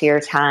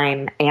volunteer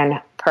time and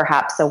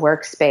perhaps a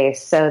workspace,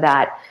 so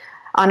that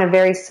on a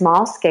very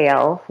small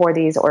scale for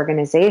these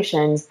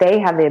organizations, they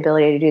have the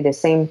ability to do the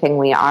same thing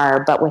we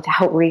are, but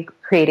without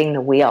recreating the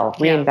wheel,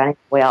 reinventing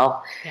the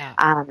wheel.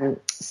 Yeah.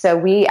 So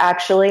we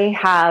actually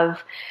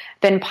have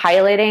been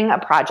piloting a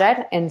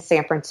project in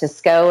San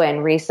Francisco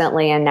and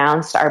recently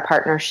announced our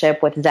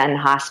partnership with Zen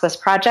Hospice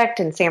Project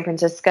in San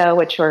Francisco,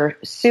 which we're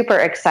super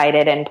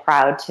excited and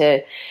proud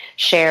to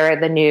share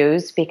the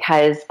news,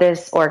 because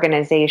this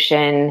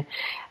organization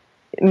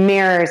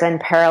mirrors and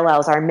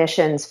parallels our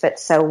missions, fit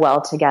so well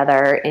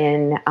together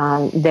in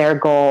their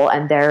goal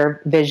and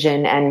their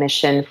vision and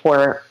mission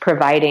for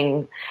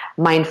providing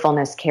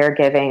mindfulness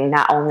caregiving,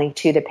 not only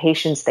to the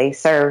patients they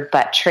serve,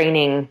 but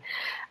training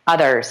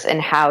others in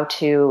how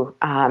to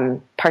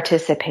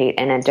participate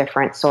in a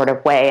different sort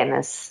of way in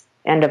this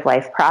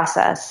end-of-life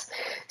process.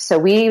 So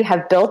we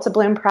have built a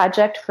Bloom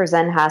project for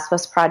Zen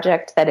Hospice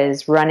Project that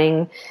is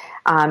running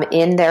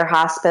in their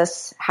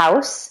hospice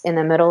house in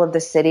the middle of the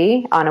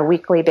city on a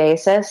weekly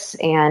basis,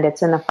 and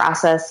it's in the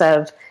process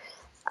of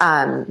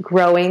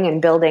growing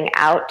and building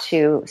out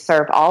to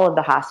serve all of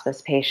the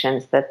hospice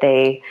patients that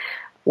they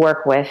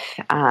work with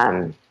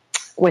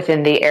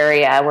within the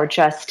area. We're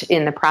just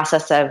in the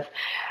process of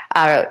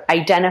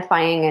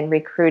identifying and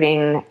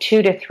recruiting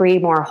 2 to 3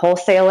 more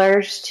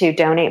wholesalers to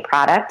donate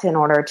product in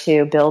order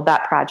to build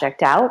that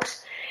project out.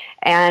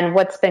 And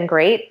what's been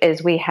great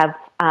is we have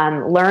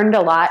learned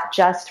a lot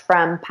just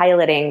from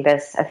piloting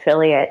this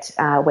affiliate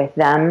with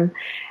them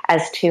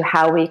as to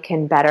how we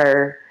can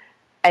better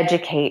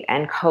educate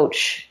and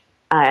coach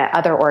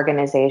other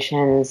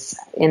organizations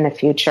in the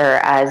future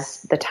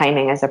as the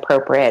timing is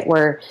appropriate.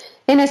 We're,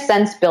 in a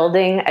sense,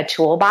 building a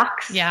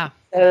toolbox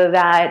so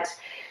that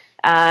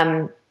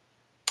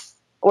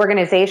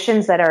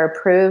organizations that are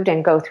approved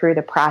and go through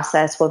the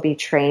process will be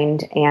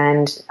trained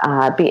and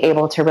be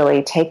able to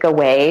really take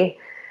away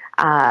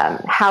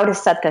how to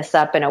set this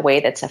up in a way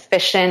that's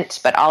efficient,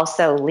 but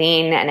also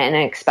lean and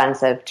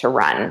inexpensive to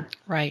run.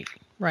 Right.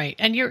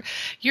 And you're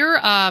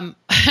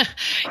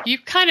you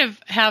kind of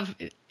have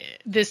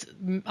this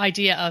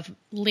idea of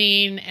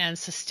lean and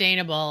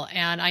sustainable.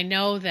 And I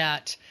know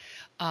that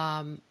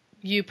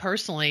you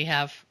personally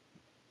have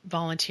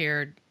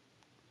volunteered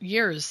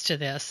years to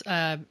this.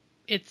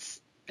 It's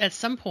at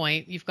some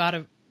point you've got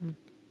to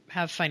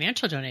have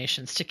financial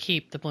donations to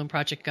keep the Bloom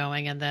Project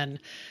going, and then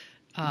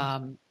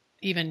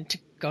even to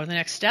go to the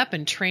next step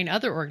and train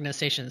other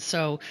organizations.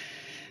 So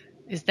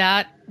is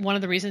that one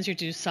of the reasons you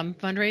do some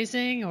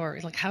fundraising, or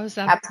like how is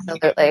that?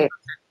 Absolutely.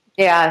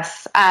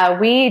 Yes.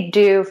 We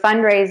do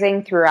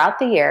fundraising throughout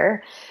the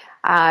year.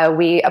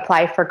 We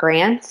apply for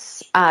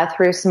grants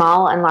through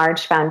small and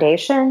large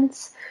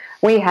foundations.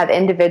 We have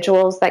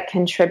individuals that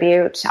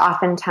contribute,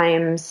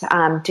 oftentimes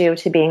due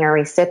to being a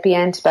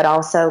recipient, but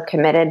also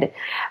committed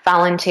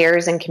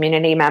volunteers and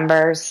community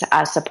members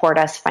support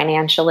us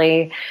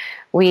financially.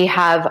 We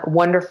have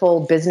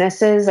wonderful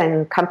businesses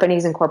and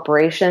companies and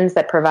corporations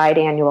that provide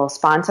annual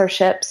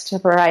sponsorships to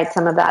provide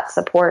some of that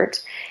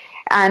support.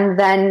 And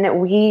then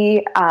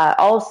we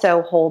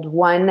also hold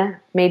one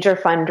major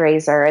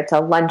fundraiser. It's a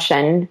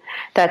luncheon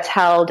that's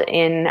held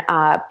in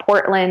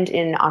Portland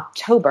in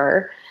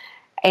October.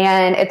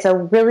 And it's a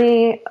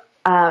really,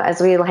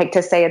 as we like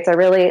to say, it's a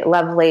really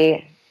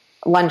lovely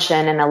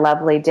luncheon and a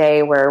lovely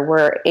day where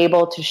we're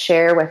able to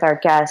share with our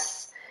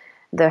guests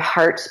the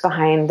heart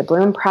behind the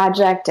Bloom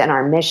Project and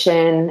our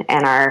mission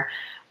and our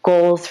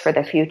goals for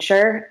the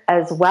future,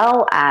 as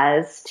well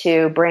as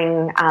to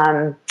bring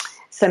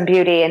some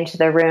beauty into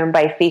the room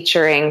by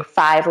featuring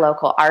 5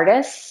 local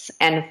artists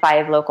and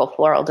 5 local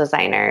floral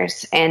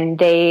designers. And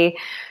they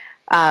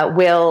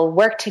will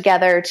work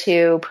together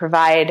to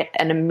provide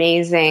an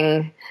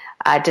amazing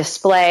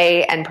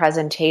display and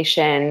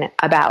presentation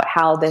about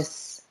how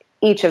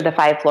each of the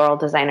 5 floral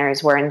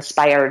designers were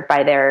inspired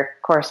by their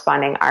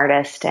corresponding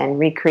artist and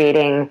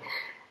recreating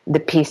the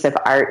piece of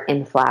art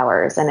in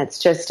flowers. And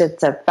it's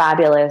a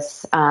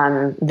fabulous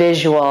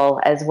visual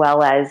as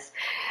well as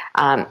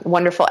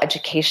wonderful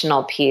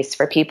educational piece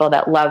for people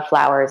that love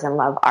flowers and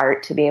love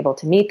art to be able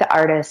to meet the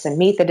artists and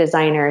meet the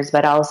designers,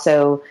 but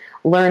also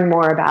learn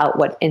more about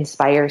what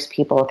inspires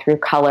people through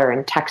color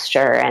and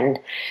texture and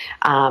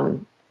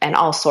and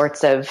all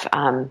sorts of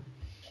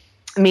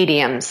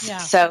mediums. Yeah.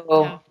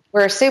 So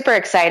we're super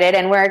excited,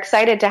 and we're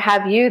excited to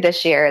have you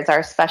this year as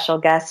our special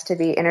guest to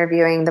be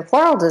interviewing the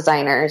floral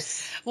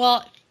designers.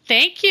 Well,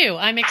 thank you.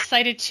 I'm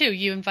excited too.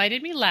 You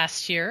invited me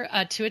last year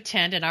to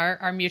attend, and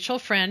our mutual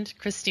friend,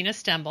 Christina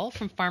Stembel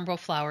from Farnborough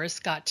Flowers,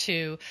 got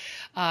to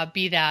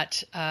be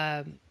that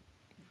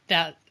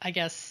I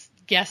guess,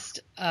 guest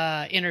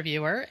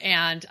interviewer.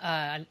 And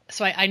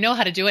so I know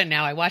how to do it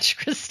now. I watched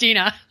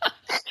Christina.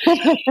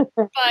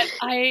 But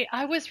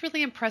I was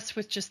really impressed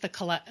with just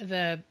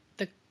the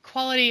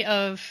quality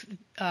of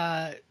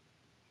that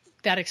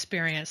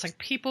experience. Like,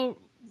 people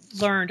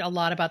learned a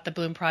lot about the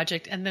Bloom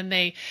Project, and then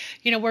they,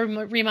 were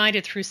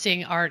reminded through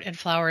seeing art and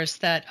flowers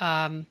that,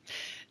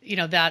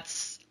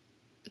 that's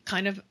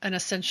kind of an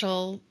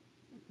essential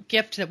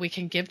gift that we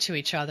can give to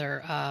each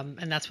other,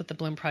 and that's what the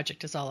Bloom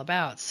Project is all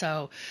about.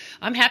 So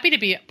I'm happy to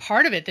be a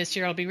part of it this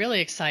year. It'll be really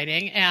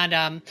exciting,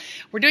 and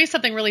we're doing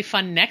something really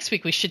fun next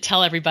week we should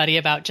tell everybody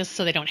about, just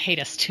so they don't hate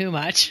us too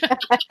much.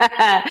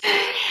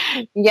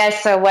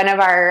 Yes, so one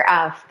of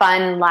our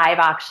fun live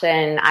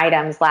auction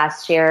items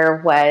last year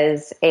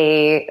was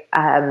a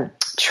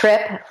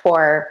trip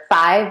for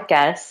 5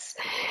 guests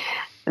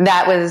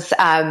that was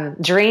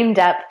dreamed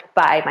up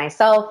by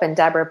myself and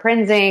Deborah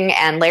Prinzing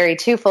and Larry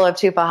Tufel of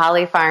Tufel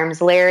Holly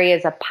Farms. Larry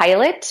is a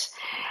pilot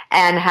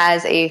and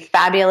has a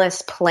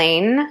fabulous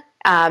plane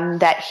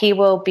that he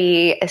will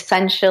be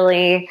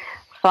essentially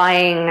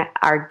flying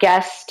our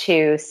guests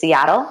to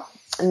Seattle.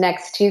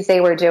 Next Tuesday,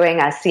 we're doing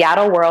a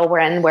Seattle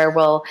whirlwind where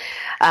we'll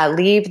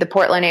leave the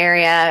Portland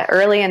area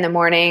early in the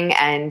morning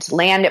and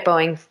land at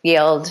Boeing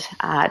Field,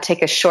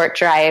 take a short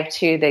drive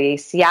to the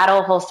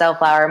Seattle Wholesale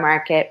Flower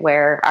Market,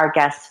 where our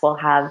guests will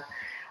have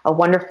a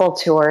wonderful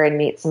tour and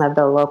meet some of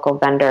the local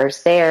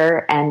vendors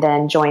there, and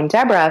then join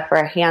Deborah for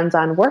a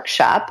hands-on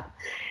workshop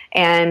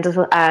and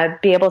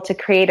be able to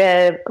create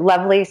a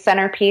lovely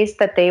centerpiece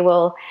that they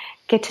will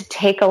get to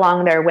take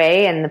along their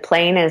way in the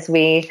plane as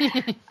we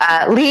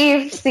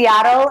leave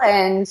Seattle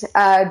and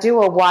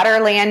do a water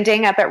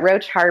landing up at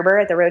Roach Harbor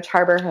at the Roach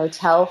Harbor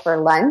Hotel for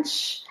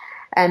lunch,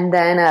 and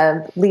then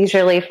a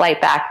leisurely flight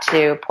back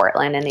to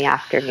Portland in the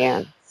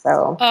afternoon.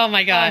 So, oh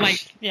my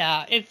gosh,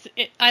 yeah,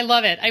 I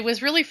love it. It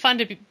was really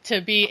fun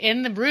to be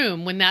in the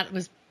room when that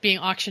was being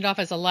auctioned off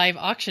as a live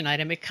auction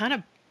item. It kind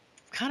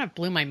of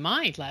blew my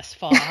mind last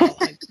fall how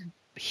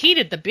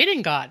heated the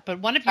bidding got. But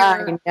one of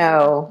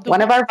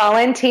our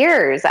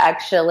volunteers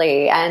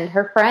actually and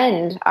her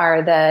friend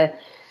are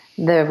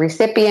the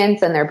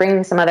recipients, and they're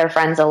bringing some other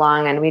friends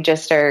along, and we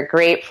just are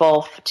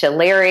grateful to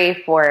Larry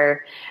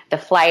for the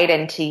flight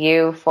and to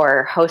you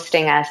for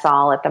hosting us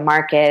all at the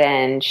market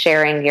and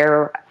sharing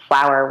your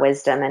flower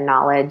wisdom and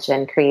knowledge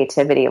and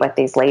creativity with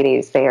these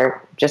ladies. They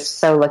are just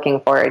so looking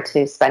forward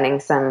to spending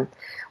some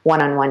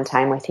one-on-one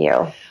time with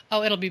you.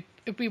 Oh, it'll be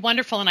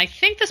wonderful. And I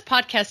think this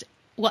podcast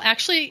will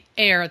actually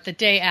air the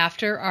day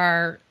after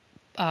our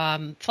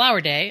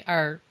Flower Day,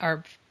 our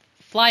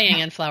Flying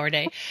in Flower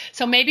Day.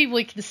 So maybe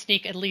we can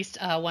sneak at least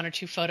 1 or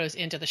 2 photos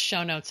into the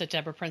show notes at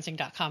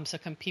deborahprinzing.com so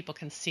people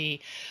can see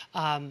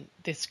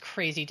this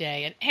crazy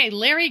day. And hey,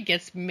 Larry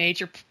gets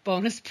major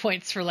bonus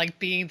points for like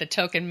being the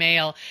token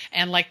male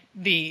and like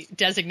the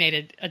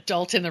designated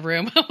adult in the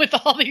room with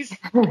all these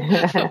flower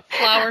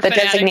fanatics. The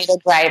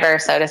designated driver,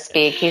 so to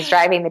speak. He's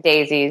driving the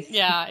daisies.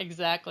 Yeah,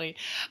 exactly.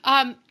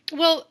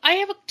 Well, I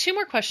have 2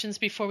 more questions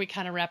before we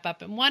kind of wrap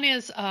up. And one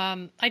is,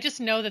 I just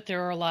know that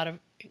there are a lot of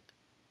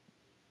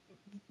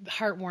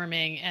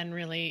heartwarming and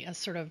really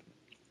sort of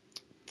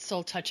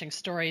soul-touching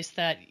stories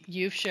that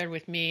you've shared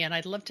with me, and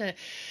I'd love to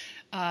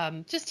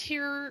just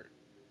hear,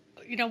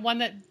 one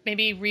that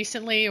maybe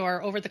recently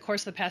or over the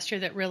course of the past year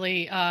that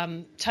really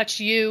touched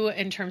you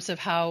in terms of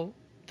how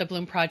the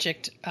Bloom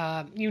Project,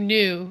 you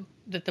knew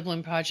that the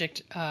Bloom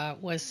Project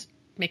was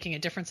making a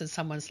difference in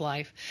someone's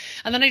life.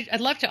 And then I'd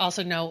love to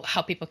also know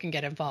how people can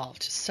get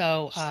involved.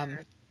 So do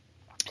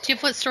you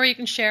have a story you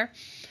can share?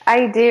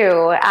 I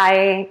do.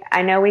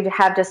 I know we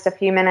have just a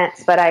few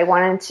minutes, but I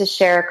wanted to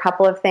share a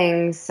couple of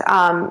things.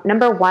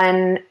 Number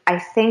one, I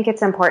think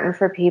it's important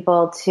for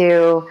people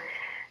to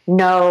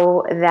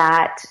know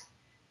that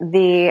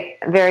the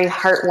very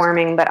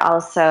heartwarming but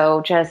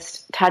also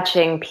just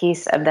touching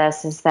piece of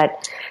this is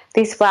that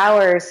these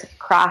flowers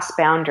cross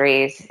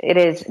boundaries. It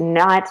is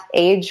not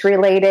age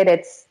related.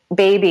 It's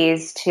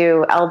babies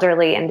to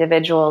elderly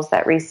individuals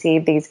that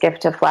receive these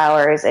gift of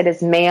flowers. It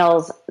is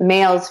males,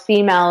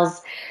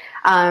 females,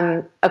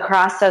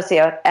 across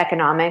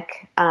socioeconomic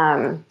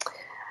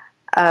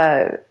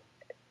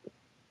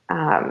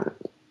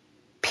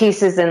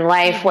pieces in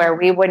life where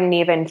we wouldn't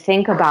even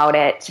think about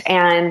it.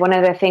 And one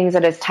of the things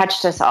that has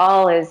touched us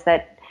all is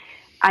that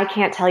I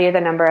can't tell you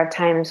the number of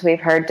times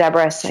we've heard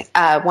Deborah,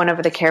 one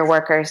of the care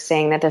workers,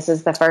 saying that this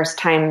is the first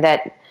time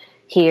that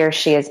he or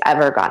she has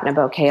ever gotten a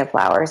bouquet of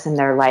flowers in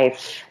their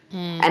life.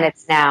 And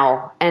it's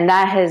now. And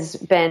that has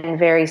been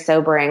very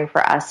sobering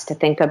for us to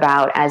think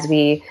about as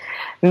we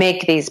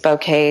make these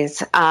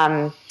bouquets.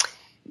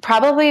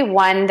 Probably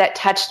one that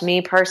touched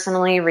me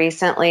personally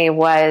recently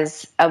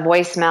was a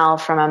voicemail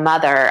from a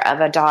mother of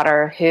a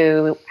daughter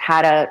who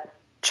had a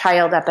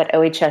child up at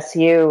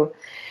OHSU,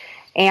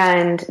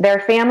 and their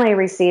family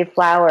received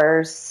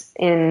flowers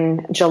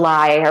in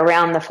July,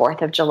 around the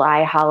 4th of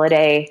July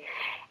holiday.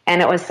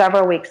 And it was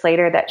several weeks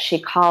later that she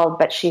called,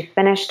 but she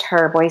finished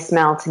her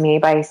voicemail to me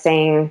by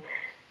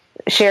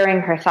sharing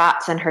her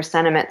thoughts and her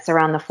sentiments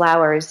around the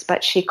flowers.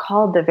 But she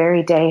called the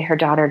very day her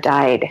daughter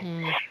died.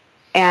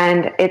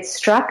 And it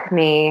struck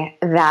me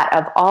that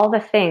of all the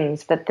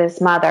things that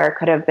this mother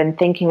could have been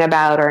thinking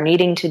about or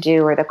needing to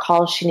do, or the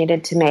calls she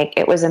needed to make,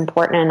 it was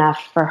important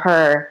enough for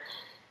her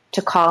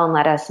to call and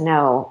let us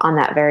know on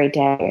that very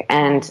day.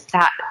 And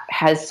that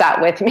has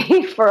sat with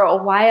me for a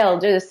while,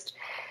 just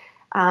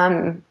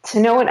to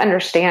know and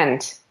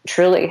understand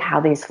truly how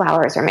these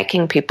flowers are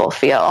making people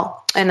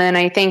feel. And then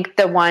I think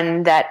the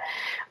one that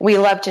we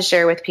love to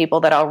share with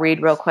people that I'll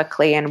read real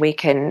quickly, and we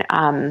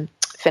can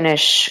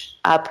finish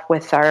up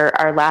with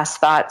our last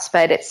thoughts.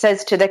 But it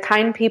says, "To the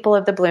kind people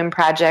of the Bloom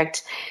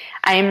Project,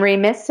 I am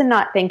remiss in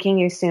not thanking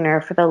you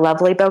sooner for the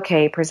lovely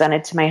bouquet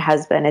presented to my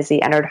husband as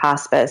he entered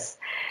hospice.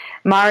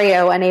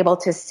 Mario, unable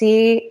to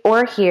see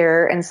or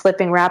hear and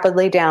slipping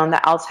rapidly down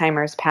the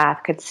Alzheimer's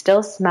path, could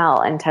still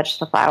smell and touch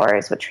the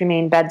flowers, which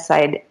remained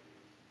bedside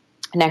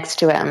next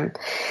to him.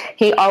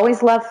 He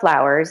always loved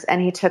flowers,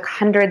 and he took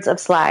hundreds of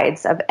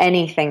slides of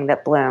anything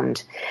that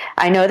bloomed.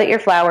 I know that your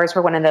flowers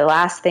were one of the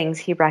last things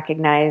he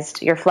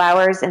recognized. Your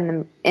flowers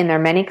in their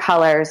many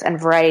colors and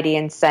variety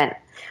and scent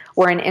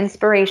were an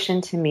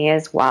inspiration to me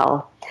as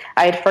well.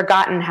 I had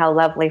forgotten how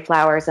lovely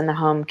flowers in the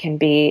home can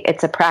be.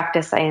 It's a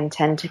practice I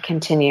intend to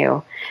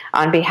continue.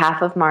 On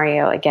behalf of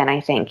Mario, again,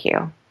 I thank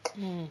you."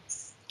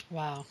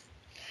 Wow.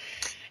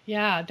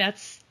 Yeah,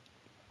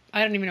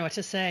 I don't even know what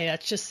to say.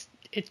 That's just,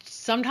 it's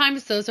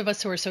sometimes those of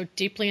us who are so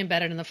deeply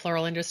embedded in the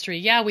floral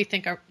industry, we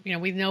think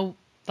we know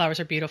flowers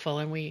are beautiful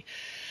and we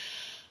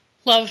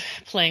love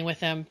playing with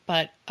them,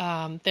 but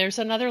there's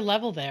another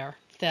level there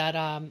that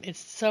it's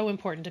so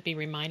important to be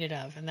reminded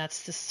of, and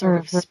that's this sort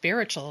of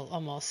spiritual,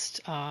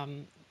 almost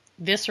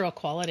visceral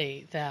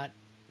quality that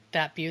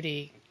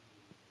beauty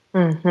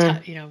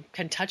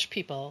can touch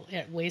people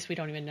in ways we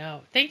don't even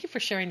know. Thank you for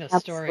sharing those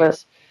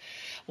stories.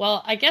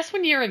 Well, I guess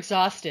when you're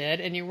exhausted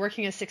and you're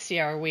working a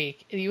 60-hour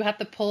week, you have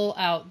to pull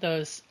out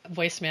those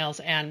voicemails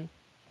and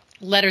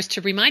letters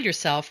to remind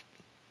yourself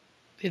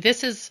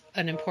this is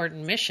an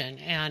important mission.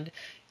 And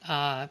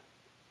I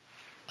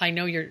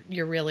know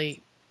you're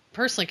really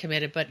personally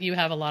committed, but you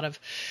have a lot of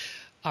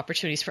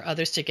opportunities for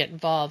others to get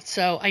involved.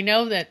 So I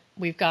know that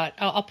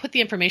I'll put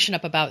the information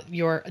up about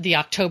the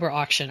October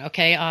auction.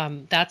 Okay.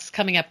 That's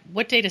coming up.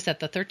 What date is that?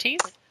 The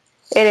 13th?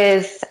 It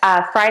is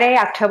Friday,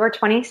 October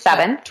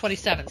 27th.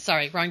 27th.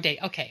 Sorry, wrong date.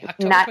 Okay,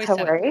 October 27th. Not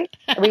to worry.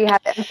 We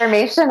have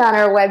information on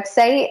our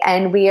website,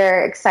 and we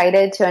are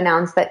excited to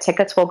announce that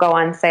tickets will go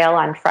on sale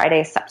on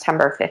Friday,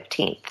 September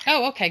 15th.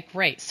 Oh, okay,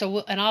 great.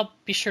 So, I'll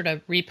be sure to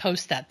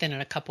repost that then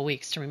in a couple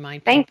weeks to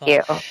remind people.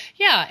 Thank you.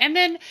 Yeah, and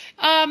then,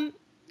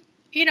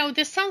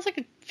 this sounds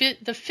like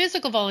the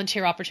physical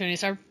volunteer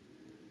opportunities are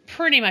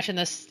pretty much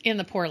in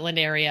the Portland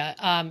area.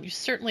 You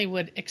certainly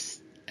would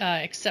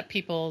accept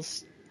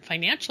people's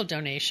financial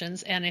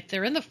donations, and if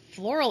they're in the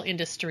floral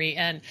industry,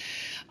 and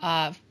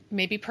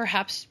maybe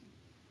perhaps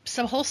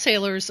some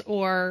wholesalers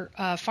or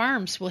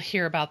farms will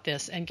hear about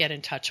this and get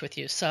in touch with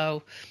you.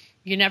 So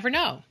you never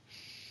know.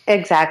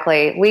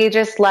 Exactly. We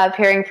just love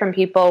hearing from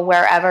people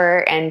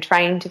wherever and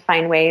trying to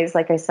find ways,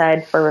 like I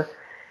said, for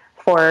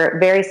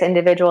various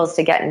individuals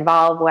to get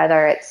involved,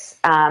 whether it's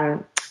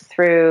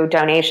through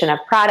donation of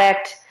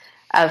product,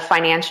 of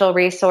financial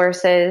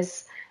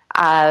resources,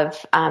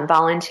 of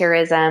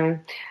volunteerism.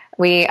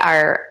 We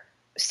are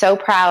so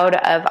proud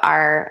of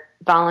our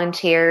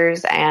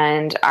volunteers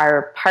and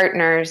our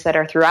partners that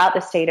are throughout the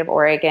state of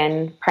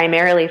Oregon,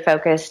 primarily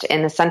focused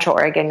in the Central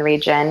Oregon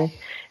region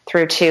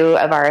through 2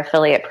 of our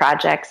affiliate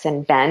projects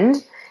in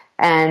Bend,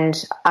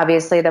 and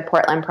obviously the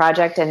Portland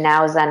Project and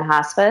now Zen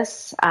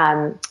Hospice.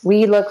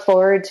 We look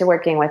forward to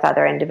working with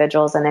other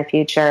individuals in the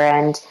future,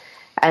 and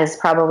as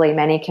probably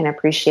many can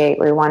appreciate,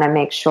 we want to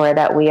make sure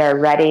that we are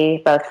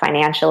ready both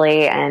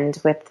financially and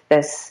with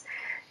this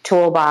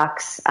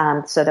toolbox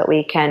so that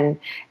we can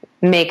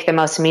make the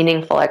most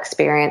meaningful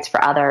experience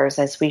for others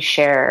as we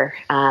share.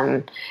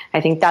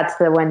 I think that's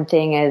the one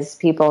thing is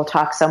people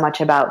talk so much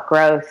about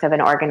growth of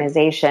an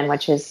organization,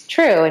 which is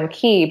true and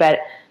key, but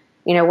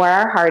where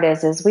our heart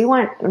is we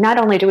want, not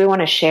only do we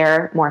want to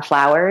share more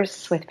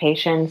flowers with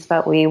patients,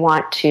 but we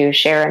want to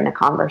share in the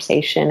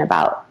conversation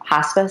about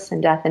hospice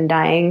and death and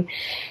dying,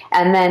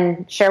 and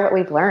then share what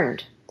we've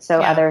learned so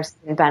others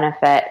can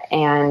benefit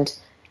and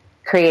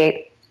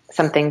create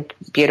something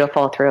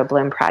beautiful through a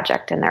Bloom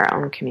project in their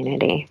own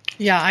community.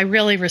 Yeah, I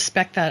really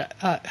respect that,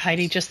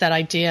 Heidi, just that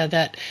idea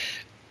that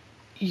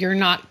you're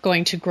not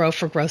going to grow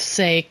for growth's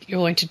sake. You're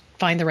going to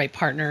find the right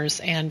partners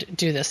and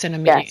do this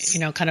in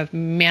a kind of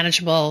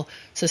manageable,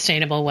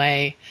 sustainable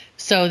way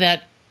so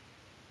that,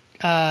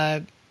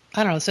 so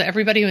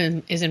everybody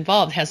who is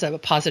involved has a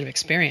positive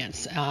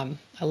experience. I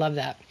love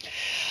that.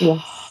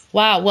 Yes.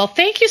 Wow. Well,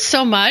 thank you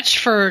so much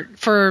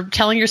for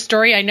telling your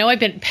story. I know I've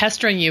been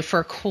pestering you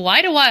for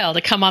quite a while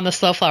to come on the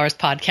Slow Flowers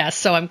podcast,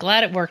 so I'm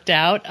glad it worked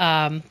out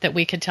that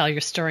we could tell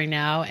your story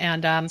now.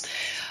 And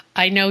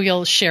I know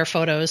you'll share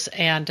photos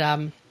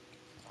and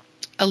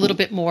a little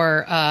bit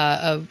more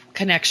of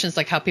connections,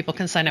 like how people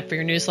can sign up for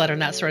your newsletter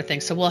and that sort of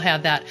thing. So we'll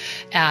have that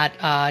at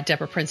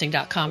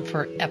DeborahPrinzing.com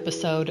for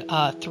episode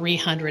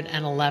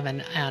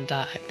 311. And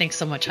thanks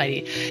so much,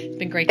 Heidi. It's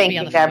been great to be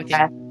on the phone with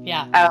you.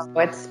 Yeah. Oh,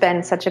 it's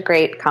been such a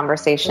great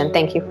conversation.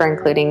 Thank you for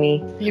including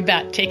me. You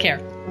bet. Take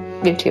care.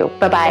 You too.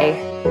 Bye-bye.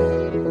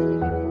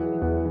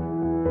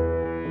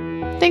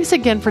 Thanks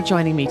again for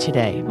joining me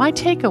today. My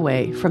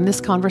takeaway from this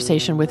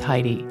conversation with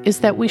Heidi is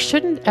that we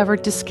shouldn't ever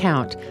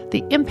discount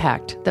the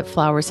impact that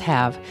flowers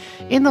have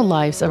in the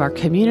lives of our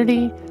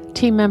community,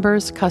 team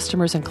members,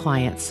 customers, and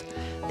clients.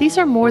 These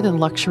are more than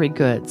luxury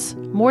goods,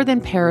 more than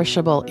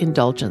perishable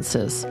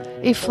indulgences.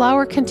 A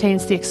flower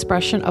contains the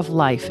expression of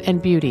life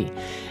and beauty,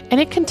 and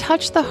it can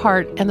touch the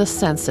heart and the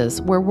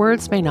senses where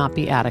words may not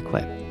be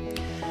adequate.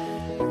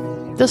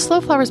 The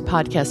Slow Flowers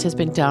podcast has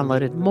been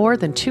downloaded more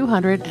than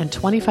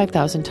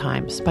 225,000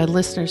 times by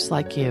listeners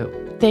like you.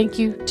 Thank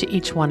you to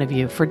each one of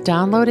you for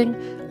downloading,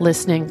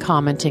 listening,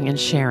 commenting, and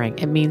sharing.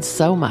 It means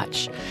so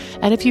much.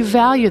 And if you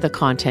value the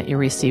content you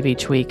receive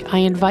each week, I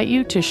invite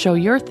you to show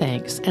your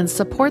thanks and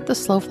support the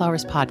Slow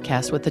Flowers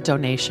podcast with a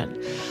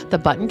donation. The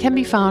button can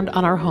be found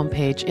on our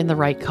homepage in the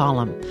right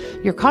column.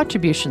 Your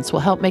contributions will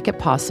help make it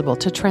possible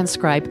to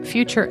transcribe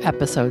future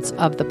episodes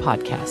of the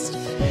podcast.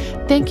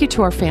 Thank you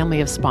to our family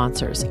of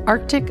sponsors,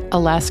 Arctic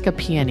Alaska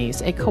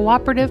Peonies, a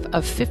cooperative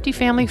of 50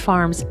 family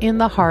farms in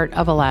the heart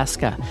of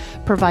Alaska,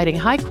 providing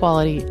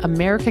high-quality,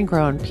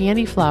 American-grown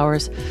peony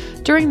flowers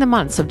during the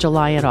months of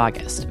July and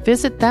August.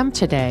 Visit them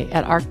today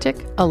at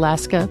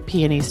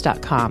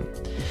arcticalaskapeonies.com.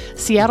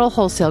 Seattle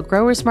Wholesale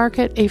Growers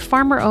Market, a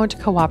farmer-owned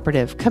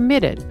cooperative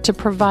committed to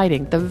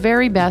providing the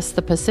very best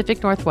the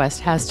Pacific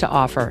Northwest has to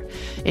offer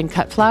in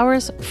cut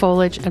flowers,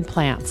 foliage, and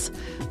plants.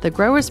 The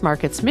Growers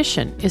Market's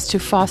mission is to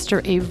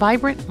foster a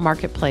vibrant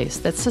marketplace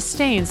that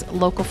sustains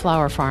local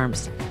flower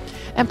farms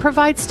and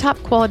provides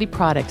top-quality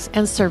products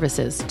and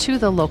services to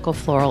the local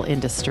floral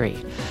industry.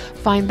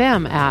 Find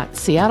them at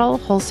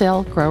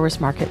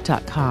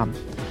seattlewholesalegrowersmarket.com.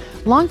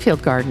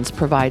 Longfield Gardens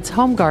provides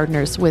home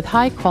gardeners with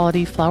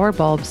high-quality flower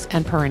bulbs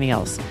and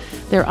perennials.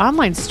 Their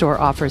online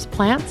store offers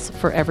plants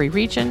for every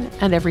region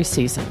and every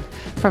season,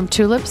 from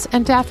tulips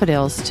and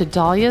daffodils to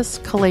dahlias,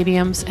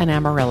 caladiums, and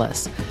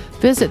amaryllis.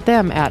 Visit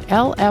them at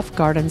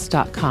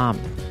lfgardens.com.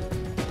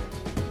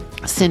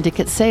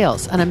 Syndicate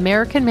Sales, an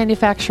American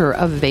manufacturer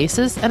of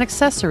vases and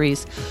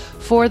accessories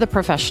for the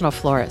professional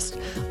florist.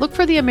 Look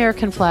for the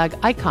American flag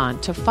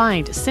icon to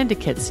find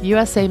Syndicate's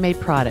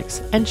USA-made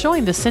products and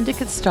join the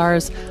Syndicate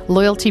Stars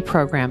loyalty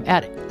program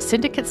at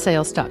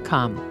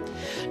syndicatesales.com.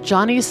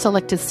 Johnny's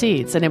Selected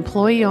Seeds, an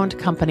employee-owned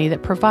company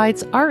that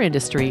provides our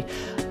industry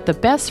the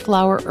best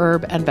flower,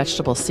 herb, and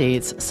vegetable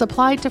seeds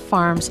supplied to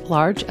farms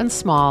large and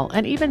small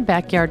and even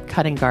backyard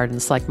cutting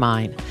gardens like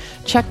mine.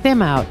 Check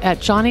them out at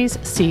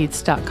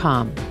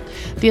johnnysseeds.com.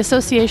 The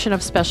Association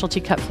of Specialty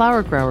Cut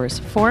Flower Growers,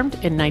 formed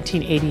in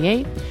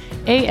 1988,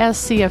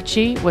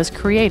 ASCFG was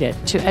created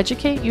to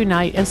educate,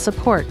 unite, and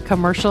support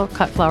commercial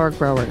cut flower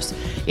growers.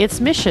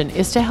 Its mission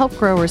is to help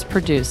growers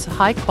produce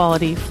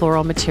high-quality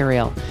floral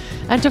material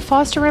and to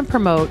foster and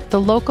promote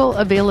the local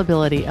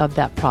availability of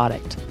that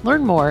product.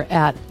 Learn more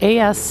at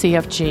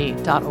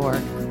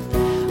ascfg.org.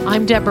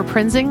 I'm Deborah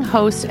Prinzing,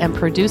 host and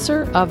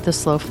producer of the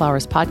Slow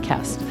Flowers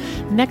podcast.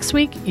 Next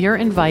week, you're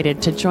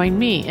invited to join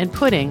me in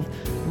putting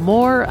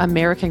more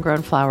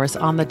American-grown flowers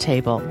on the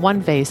table,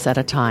 one vase at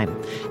a time.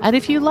 And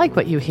if you like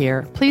what you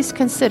hear, please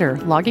consider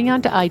logging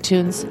onto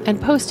iTunes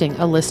and posting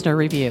a listener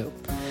review.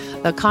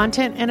 The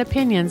content and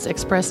opinions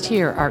expressed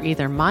here are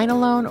either mine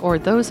alone or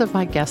those of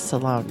my guests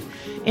alone,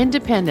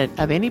 independent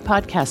of any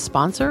podcast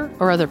sponsor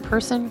or other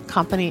person,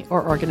 company,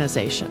 or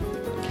organization.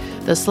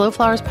 The Slow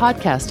Flowers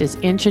podcast is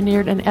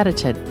engineered and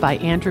edited by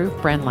Andrew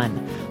Brenlin.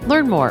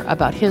 Learn more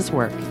about his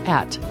work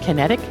at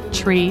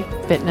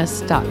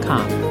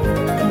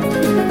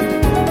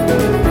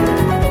kinetictreefitness.com.